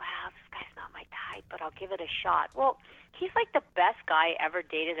was like, wow, this guy's not my type, but I'll give it a shot. Well, he's like the best guy I ever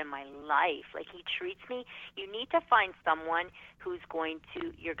dated in my life. Like, he treats me. You need to find someone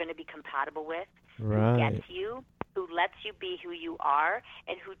you're going to be compatible with, who gets you, who lets you be who you are,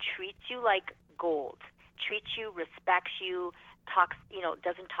 and who treats you like gold, treats you, respects you,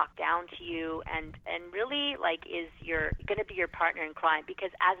 doesn't talk down to you, and really like is going to be your partner in crime.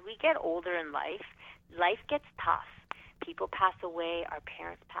 Because as we get older in life gets tough. People pass away, our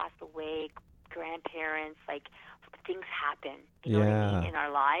parents pass away, grandparents, like things happen, what I mean, in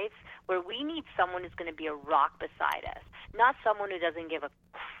our lives, where we need someone who's going to be a rock beside us, not someone who doesn't give a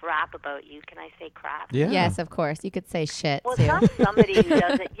crap about you. Can I say crap? Yeah. Yes, of course. You could say shit, well, too. Well, it's not somebody who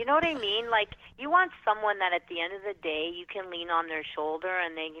doesn't, you know what I mean? Like, you want someone that at the end of the day, you can lean on their shoulder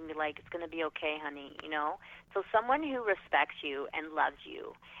and they can be like, it's going to be okay, honey, So someone who respects you and loves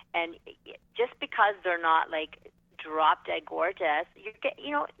you. And just because they're not, like, drop dead gorgeous,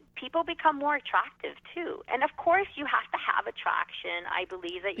 people become more attractive too. And of course you have to have attraction. I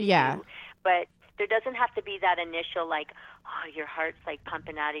believe that you do. But there doesn't have to be that initial like, oh, your heart's like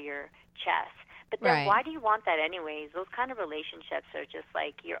pumping out of your chest. But then why do you want that anyways? Those kind of relationships are just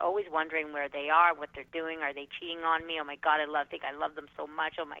like, you're always wondering where they are, what they're doing. Are they cheating on me? Oh my God, I love them so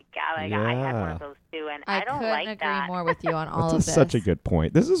much. Oh my God, I had one of those too. And I don't like that. I couldn't agree more with you on all of this. That's such a good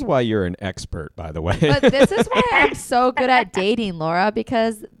point. This is why you're an expert, by the way. But this is why I'm so good at dating, Laura,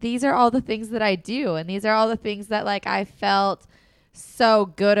 because these are all the things that I do. And these are all the things that like I felt so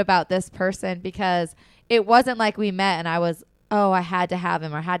good about this person, because it wasn't like we met and I was, I had to have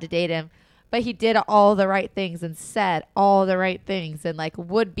him or had to date him. But he did all the right things and said all the right things and like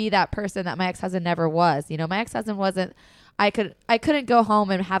would be that person that my ex-husband never was. My ex-husband wasn't, I couldn't go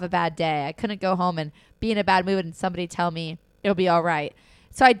home and have a bad day. I couldn't go home and be in a bad mood and somebody tell me it'll be all right.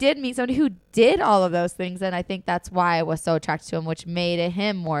 So I did meet somebody who did all of those things. And I think that's why I was so attracted to him, which made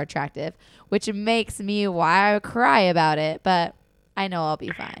him more attractive, which makes me why I cry about it. But I know I'll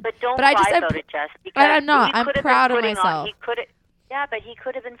be fine. But don't cry about it, Jess. Because I'm not. I'm proud of myself. But he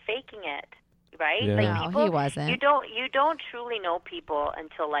could have been faking it. Right? Yeah. Like no, he wasn't. You don't truly know people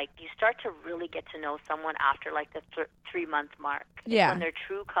until like you start to really get to know someone after like the 3-month mark. Yeah. When their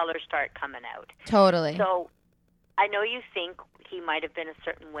true colors start coming out. Totally. So I know you think he might have been a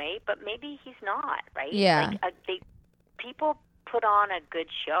certain way, but maybe he's not, right? Yeah. Like, people put on a good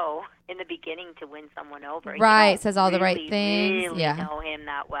show in the beginning to win someone over. Right, says all the right things. Really yeah. know him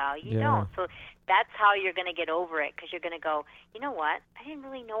that well. You don't. So that's how you're going to get over it, because you're going to go, you know what? I didn't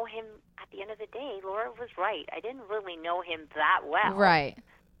really know him at the end of the day. Laura was right. I didn't really know him that well. Right.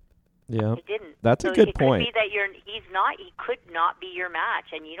 Yeah. I didn't. That's a good point. It could be that he could not be your match,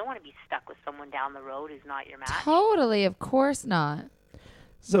 and you don't want to be stuck with someone down the road who's not your match. Totally. Of course not.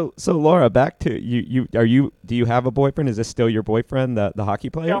 So Laura, back to you. Do you have a boyfriend? Is this still your boyfriend, the hockey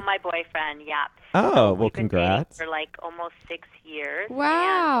player? Still my boyfriend, yeah. Oh, so well, congrats. For like almost 6 years.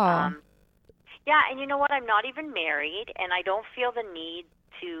 Wow. And, and you know what? I'm not even married, and I don't feel the need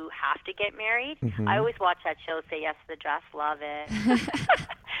to have to get married. Mm-hmm. I always watch that show, Say Yes to the Dress, love it.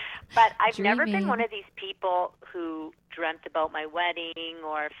 But I've never been one of these people who dreamt about my wedding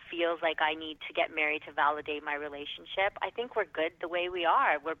or feels like I need to get married to validate my relationship. I think we're good the way we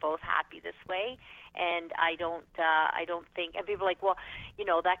are. We're both happy this way. And I don't think, and people are like, well,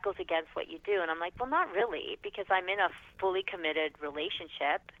 that goes against what you do. And I'm like, well, not really, because I'm in a fully committed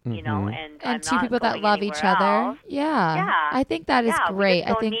relationship, and I'm two not people that going love each anywhere other. else. Yeah. I think that is great. We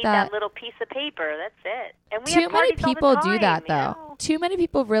just I think need that little piece of paper. That's it. And we too have many parties all the people do time, that though. Too many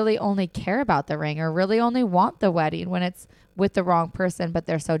people really only care about the ring or really only want the wedding when with the wrong person, but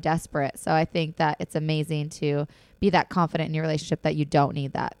they're so desperate. So I think that it's amazing to be that confident in your relationship that you don't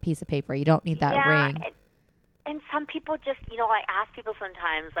need that piece of paper. You don't need that ring. And some people just, I ask people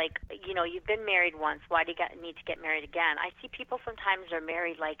sometimes, like, you've been married once. Why do you need to get married again? I see people sometimes are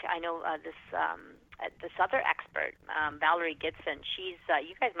married. Like, I know this other expert, Valerie Gibson. She's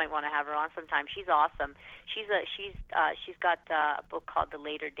you guys might want to have her on sometime. She's awesome. She's got a book called The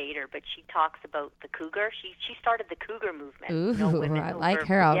Later Dater, but she talks about the cougar. She started the cougar movement. Ooh, I like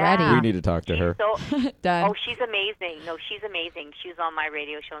her already. We need to talk to her. Done. Oh, she's amazing. No, she's amazing. She was on my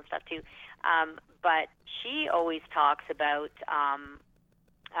radio show and stuff too. But she always talks about,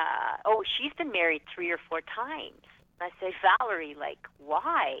 she's been married 3 or 4 times. And I say, Valerie, like,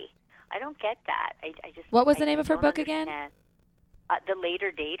 why? I don't get that. I just. What was the name of her book again? The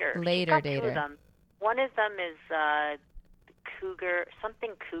Later Dater. Later Dater. 2 of them. One of them is Cougar,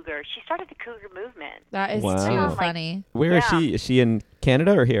 something Cougar. She started the Cougar movement. That is Wow. too funny. Where is she? Is she in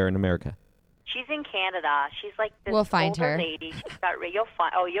Canada or here in America? She's in Canada. She's like this We'll find older her. lady. She's got. You'll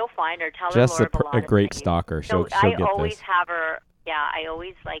find her. Tell Just her Laura a Bilotta great sent you. stalker. So She'll I get always this. have her. Yeah, I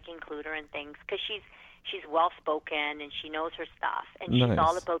always like include her in things because she's well spoken and she knows her stuff, and she's Nice.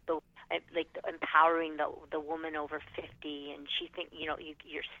 all about the empowering the woman over 50, and she think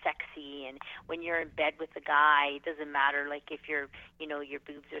you're sexy, and when you're in bed with a guy, it doesn't matter like if your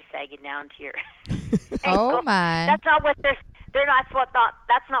boobs are sagging down to your. Oh my! That's not what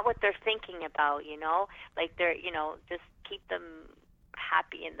that's not what they're thinking about. Like they're just keep them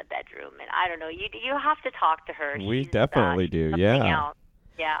happy in the bedroom, and I don't know. You have to talk to her. We She's, definitely do. something Yeah. else.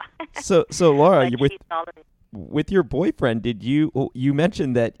 Yeah. So Laura, But she's solid. with your boyfriend, did you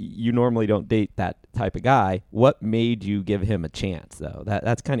mentioned that you normally don't date that type of guy? What made you give him a chance, though?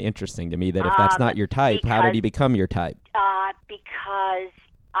 That's kind of interesting to me. That if that's not your type, how did he become your type? Because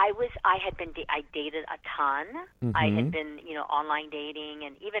I dated a ton. Mm-hmm. I had been online dating,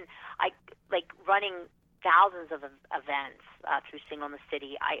 and even I running thousands of events through Single in the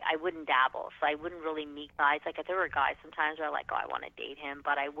City. I wouldn't dabble, so I wouldn't really meet guys. Like there were guys sometimes where I I want to date him,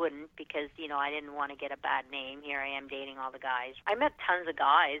 but I wouldn't because I didn't want to get a bad name. Here I am dating all the guys. I met tons of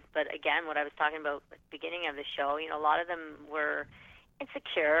guys, but again, what I was talking about at the beginning of the show, a lot of them were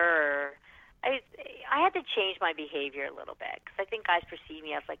insecure. I had to change my behavior a little bit because I think guys perceive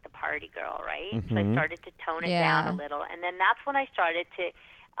me as like the party girl, right? Mm-hmm. So I started to tone it down a little, and then that's when I started to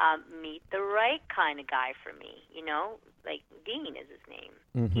meet the right kind of guy for me. Like Dean is his name.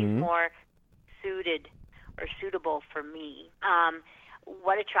 Mm-hmm. He's more suited or suitable for me.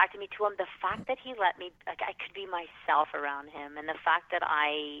 What attracted me to him? The fact that he let me, I could be myself around him, and the fact that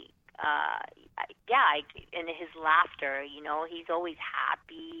in his laughter, he's always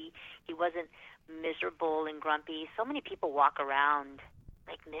happy. He wasn't miserable and grumpy. So many people walk around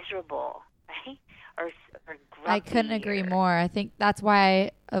like miserable, right? Or grumpy. I couldn't agree more. I think that's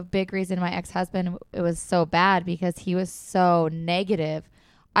why a big reason my ex-husband, it was so bad because he was so negative.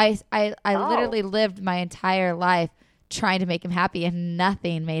 I literally lived my entire life trying to make him happy, and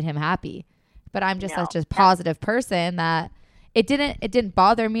nothing made him happy. But I'm just such a positive person that it didn't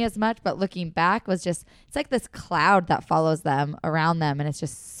bother me as much. But looking back, it's like this cloud that follows them around them, and it's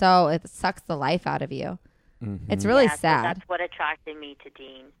just it sucks the life out of you. Mm-hmm. It's really So sad. that's what attracted me to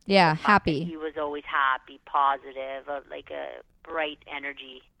Dean. Yeah, The fact happy. that he was always happy, positive, like a bright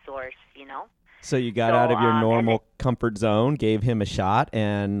energy source. So you got out of your normal comfort zone, gave him a shot,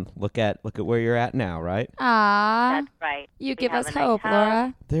 and look at where you're at now, right? Ah, That's right. you We give have us a nice hope, house.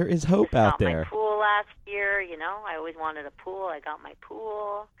 Laura. There is hope Just out got there. my pool last year. I always wanted a pool. I got my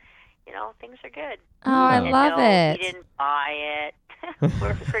pool. Things are good. Oh, I Yeah. love it. He didn't buy it.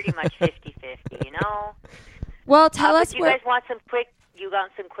 We're pretty much 50-50, Well, tell us but you where. guys want some quick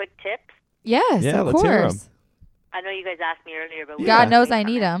tips? Yes, Yeah, of let's hear 'em. course. I know you guys asked me earlier, but we God haven't knows really I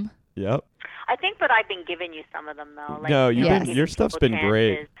come need in. them. Yep. I think, but I've been giving you some of them though. Like, No, you've been- your stuff's been people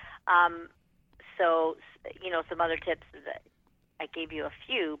great. chances. So some other tips that I gave you a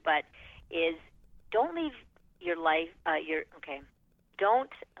few, but is don't leave your life.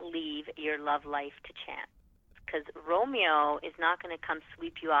 Don't leave your love life to chance, because Romeo is not going to come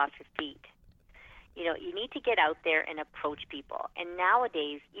sweep you off your feet. You need to get out there and approach people. And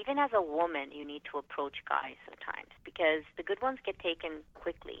nowadays, even as a woman, you need to approach guys sometimes because the good ones get taken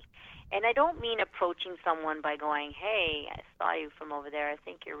quickly. And I don't mean approaching someone by going, hey, I saw you from over there. I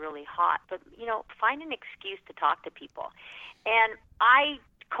think you're really hot. But, find an excuse to talk to people. And I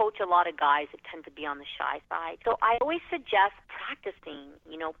coach a lot of guys that tend to be on the shy side. So I always suggest practicing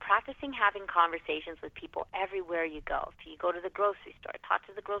having conversations with people everywhere you go. If you go to the grocery store, talk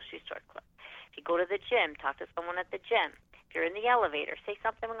to the grocery store clerk. If you go to the gym, talk to someone at the gym. If you're in the elevator, say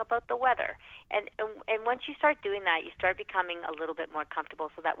something about the weather. And once you start doing that, you start becoming a little bit more comfortable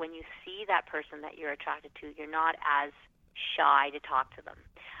so that when you see that person that you're attracted to, you're not as shy to talk to them.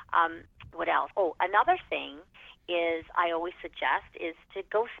 What else? Oh, another thing is I always suggest is to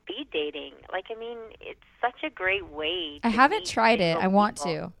go speed dating. Like, I mean, it's such a great way to I haven't meet tried it. single I want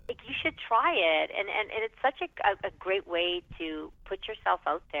people. to. Like, you should try it. And it's such a great way to put yourself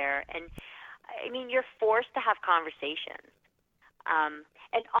out there. And, I mean, you're forced to have conversations.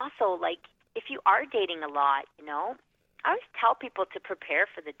 And also, like, if you are dating a lot, you know, I always tell people to prepare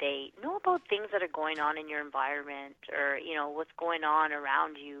for the date. Know about things that are going on in your environment or, you know, what's going on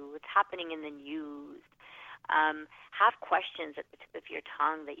around you, what's happening in the news. Have questions at the tip of your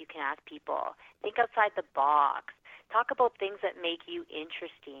tongue that you can ask people. Think outside the box. Talk about things that make you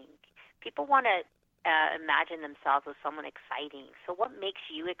interesting. People want to imagine themselves as someone exciting. So what makes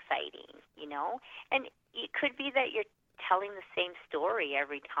you exciting, you know? And it could be that you're telling the same story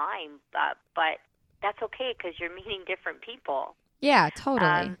every time, but that's okay because you're meeting different people. Yeah,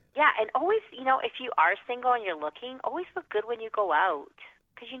 totally. Yeah, and always, you know, if you are single and you're looking, always look good when you go out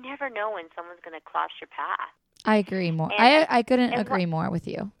because you never know when someone's going to cross your path. I agree more. And- I couldn't agree more with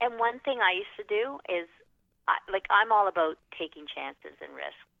you. And one thing I used to do is, I'm all about taking chances and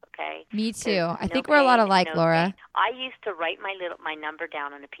risks. Okay. Me too. I No think we're a lot pain, alike, no Laura. gain. I used to write my number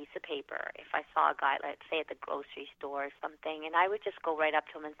down on a piece of paper if I saw a guy, let's say at the grocery store or something, and I would just go right up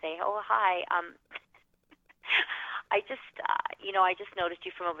to him and say, "Oh, hi. I just, I just noticed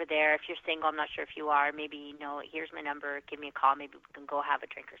you from over there. If you're single, I'm not sure if you are. Maybe, you know, here's my number. Give me a call. Maybe we can go have a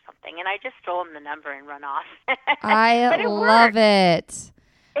drink or something." And I just throw him the number and run off. I But it love worked. it.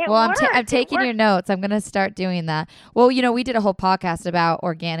 It Well, I'm worked. taking It your worked. notes. I'm going to start doing that. Well, you know, we did a whole podcast about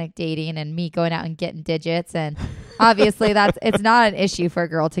organic dating and me going out and getting digits. And obviously it's not an issue for a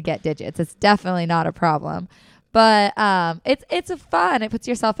girl to get digits. It's definitely not a problem. But it's a fun. It puts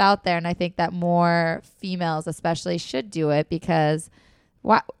yourself out there. And I think that more females especially should do it because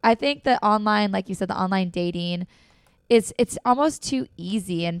I think that online, like you said, the online dating, it's almost too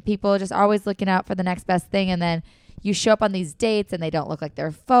easy. And people are just always looking out for the next best thing. And then you show up on these dates and they don't look like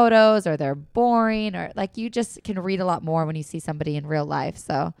their photos or they're boring or like you just can read a lot more when you see somebody in real life.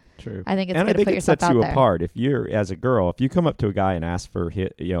 So True. I think it's and good I think to put it yourself sets out you there. apart. If you're, as a girl, if you come up to a guy and ask for his,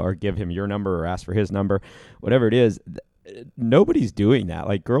 or give him your number or ask for his number, whatever it is, nobody's doing that.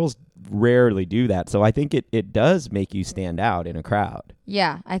 Like girls rarely do that. So I think it does make you stand out in a crowd.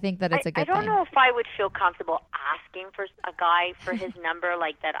 Yeah, I think that it's a good I don't thing. know if I would feel comfortable asking for a guy for his number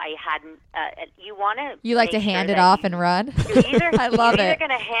like that. I hadn't. You want to. You like to hand it off and run? I love you're it.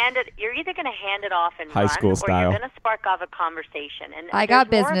 You're either going to hand it off and High run, school or style. you're going to spark off a conversation. And I got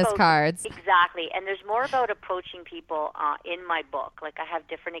there's more business about- cards. Exactly, and there's more about approaching people in my book. Like I have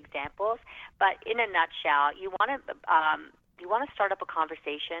different examples, but in a nutshell, you want to start up a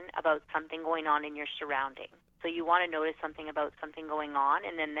conversation about something going on in your surrounding. So you want to notice something about something going on,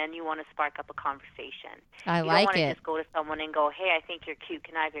 and then you want to spark up a conversation. I You don't like want to it. just go to someone and go, "Hey, I think you're cute.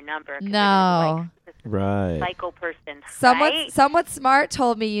 Can I have your number?" 'Cause they're No. gonna be like, Right. psycho person. Someone right? smart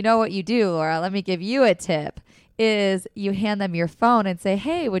told me, you know what you do, Laura? Let me give you a tip. Is you hand them your phone and say,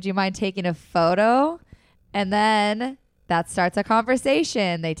 "Hey, would you mind taking a photo?" And then that starts a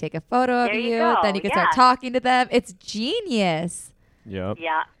conversation. They take a photo There of you you. go, Then you can start yeah. talking to them. It's genius. Yep.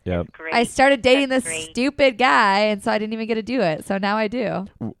 Yeah, Yep. it's great. I started dating That's this great. stupid guy, and so I didn't even get to do it. So now I do.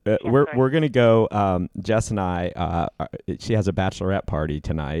 We're gonna go. Jess and I. She has a bachelorette party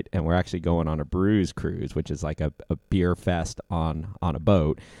tonight, and we're actually going on a Brews cruise, which is like a beer fest on a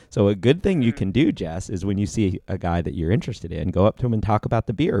boat. So a good thing you can do, Jess, is when you see a guy that you're interested in, go up to him and talk about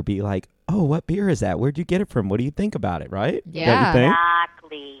the beer. Be like, "Oh, what beer is that? Where'd you get it from? What do you think about it?" Right? Don't Yeah. you think?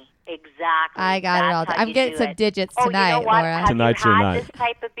 Exactly. I got it all. That's how I'm you getting do some it. digits Oh, tonight, you know what? Laura. Have Tonight's you your had night. this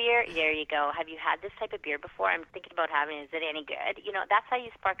type of beer? There you go. Have you had this type of beer before? I'm thinking about having it. Is it any good? You know, that's how you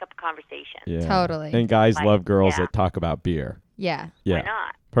spark up a conversation. Yeah. Totally. And guys Right. love girls Yeah. that talk about beer. Yeah. Yeah. Why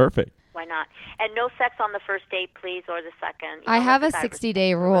not? Perfect. Why not? And no sex on the first date, please, or the second. You I know, have let a the guy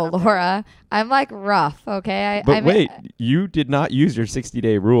 60-day respect rule, little bit. Laura. I'm like rough, okay? But I'm wait, you did not use your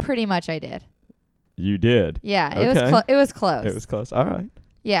 60-day rule. pretty much I did. You did. Yeah, it was Okay. it was close. It was close. All right.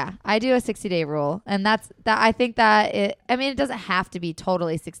 Yeah, I do a 60-day rule, and that's that. I think that it doesn't have to be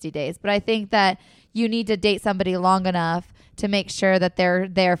totally 60 days, but I think that you need to date somebody long enough to make sure that they're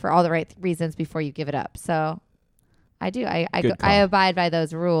there for all the right reasons before you give it up. So I do. I Good call. I abide by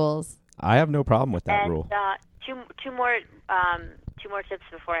those rules. I have no problem with that And rule. two more tips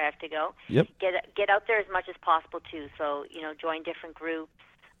before I have to go. Yep. Get out there as much as possible too. So join different groups.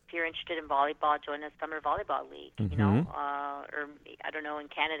 If you're interested in volleyball, join a summer volleyball league. You know, or I don't know. In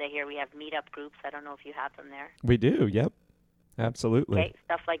Canada here we have meetup groups. I don't know if you have them there. We do. Yep. Absolutely. Okay,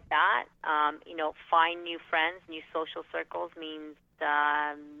 stuff like that. You know, find new friends, new social circles means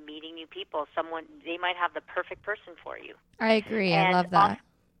meeting new people. Someone, they might have the perfect person for you. I agree. I And love that.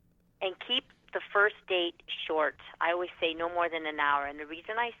 And keep the first date short. I always say no more than an hour. And the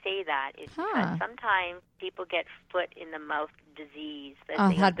reason I say that is because sometimes people get foot in the mouth disease.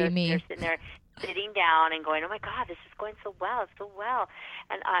 That'd be me. They're sitting there sitting down and going, oh my God, this is going so well, so well.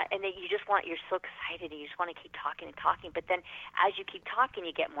 And then you're so excited and you just want to keep talking and talking. But then as you keep talking,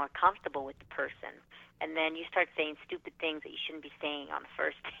 you get more comfortable with the person. And then you start saying stupid things that you shouldn't be saying on the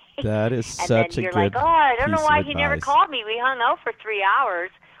first date. That is and such then a you're good like, oh, I don't know piece why of he never advice. called me. We hung out for 3 hours.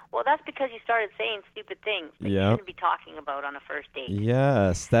 Well, that's because you started saying stupid things that you Yep. shouldn't be talking about on a first date.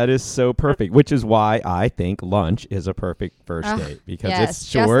 Yes, that is so perfect, which is why I think lunch is a perfect first date because yes, it's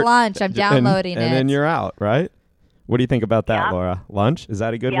short. just lunch. I'm downloading and it. then you're out, right? What do you think about that, Yeah. Laura? Lunch? Is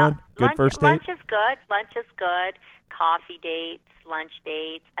that a good one? Good first date? Lunch is good. Lunch is good. Coffee dates, lunch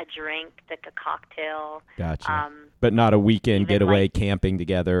dates, a drink, like a cocktail. Gotcha. But not a weekend even getaway like- camping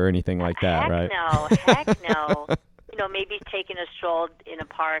together or anything like that, right? Heck no. You know, maybe taking a stroll in a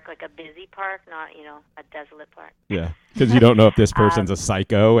park, like a busy park, not, you know, a desolate park. Yeah, because you don't know if this person's a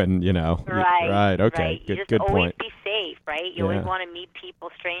psycho and, you know. Right. Okay. Right. You just Good always point. be safe, right? You Yeah. always want to meet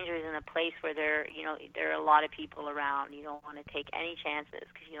people, strangers, in a place where there are a lot of people around. You don't want to take any chances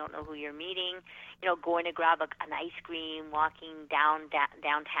because you don't know who you're meeting. You know, going to grab an ice cream, walking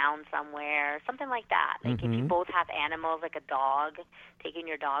downtown somewhere, something like that. Like if you both have animals, like a dog, taking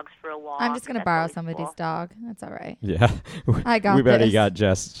your dogs for a walk. I'm just going to that's borrow always somebody's cool. dog. That's all right. Yeah. I got We've already this. got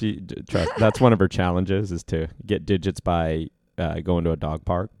Jess. That's one of her challenges is to get digits by going to a dog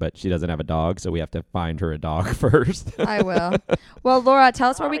park, but she doesn't have a dog, so we have to find her a dog first. I will. Well, Laura,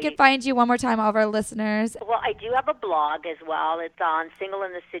 tell us where we Oh, can find you one more time, all of our listeners. Well, I do have a blog as well. It's on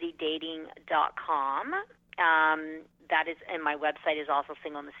singleinthecitydating.com. That is, and my website is also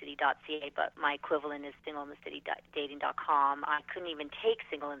singleinthecity.ca, but my equivalent is singleinthecitydating.com. I couldn't even take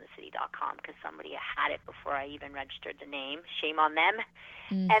singleinthecity.com because somebody had it before I even registered the name. Shame on them.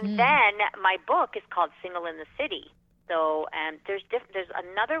 And then my book is called Single in the City. So there's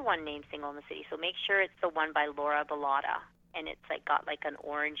another one named Single in the City. So make sure it's the one by Laura Bellotta. And it's got an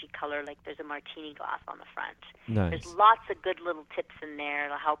orangey color, like there's a martini glass on the front. Nice. There's lots of good little tips in there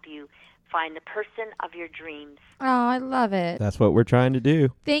to help you find the person of your dreams. Oh, I love it. That's what we're trying to do.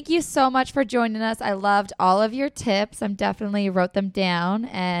 Thank you so much for joining us. I loved all of your tips. I'm definitely wrote them down,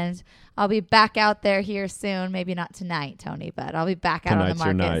 and I'll be back out there here soon. Maybe not tonight, Tony, but I'll be back out Tonight's on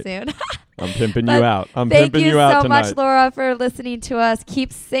your the market night. soon. I'm pimping But you out. Thank you out so tonight. much, Laura, for listening to us.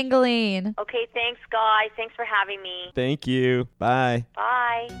 Keep singling. Okay, thanks, guys. Thanks for having me. Thank you. Bye.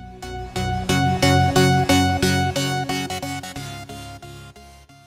 Bye.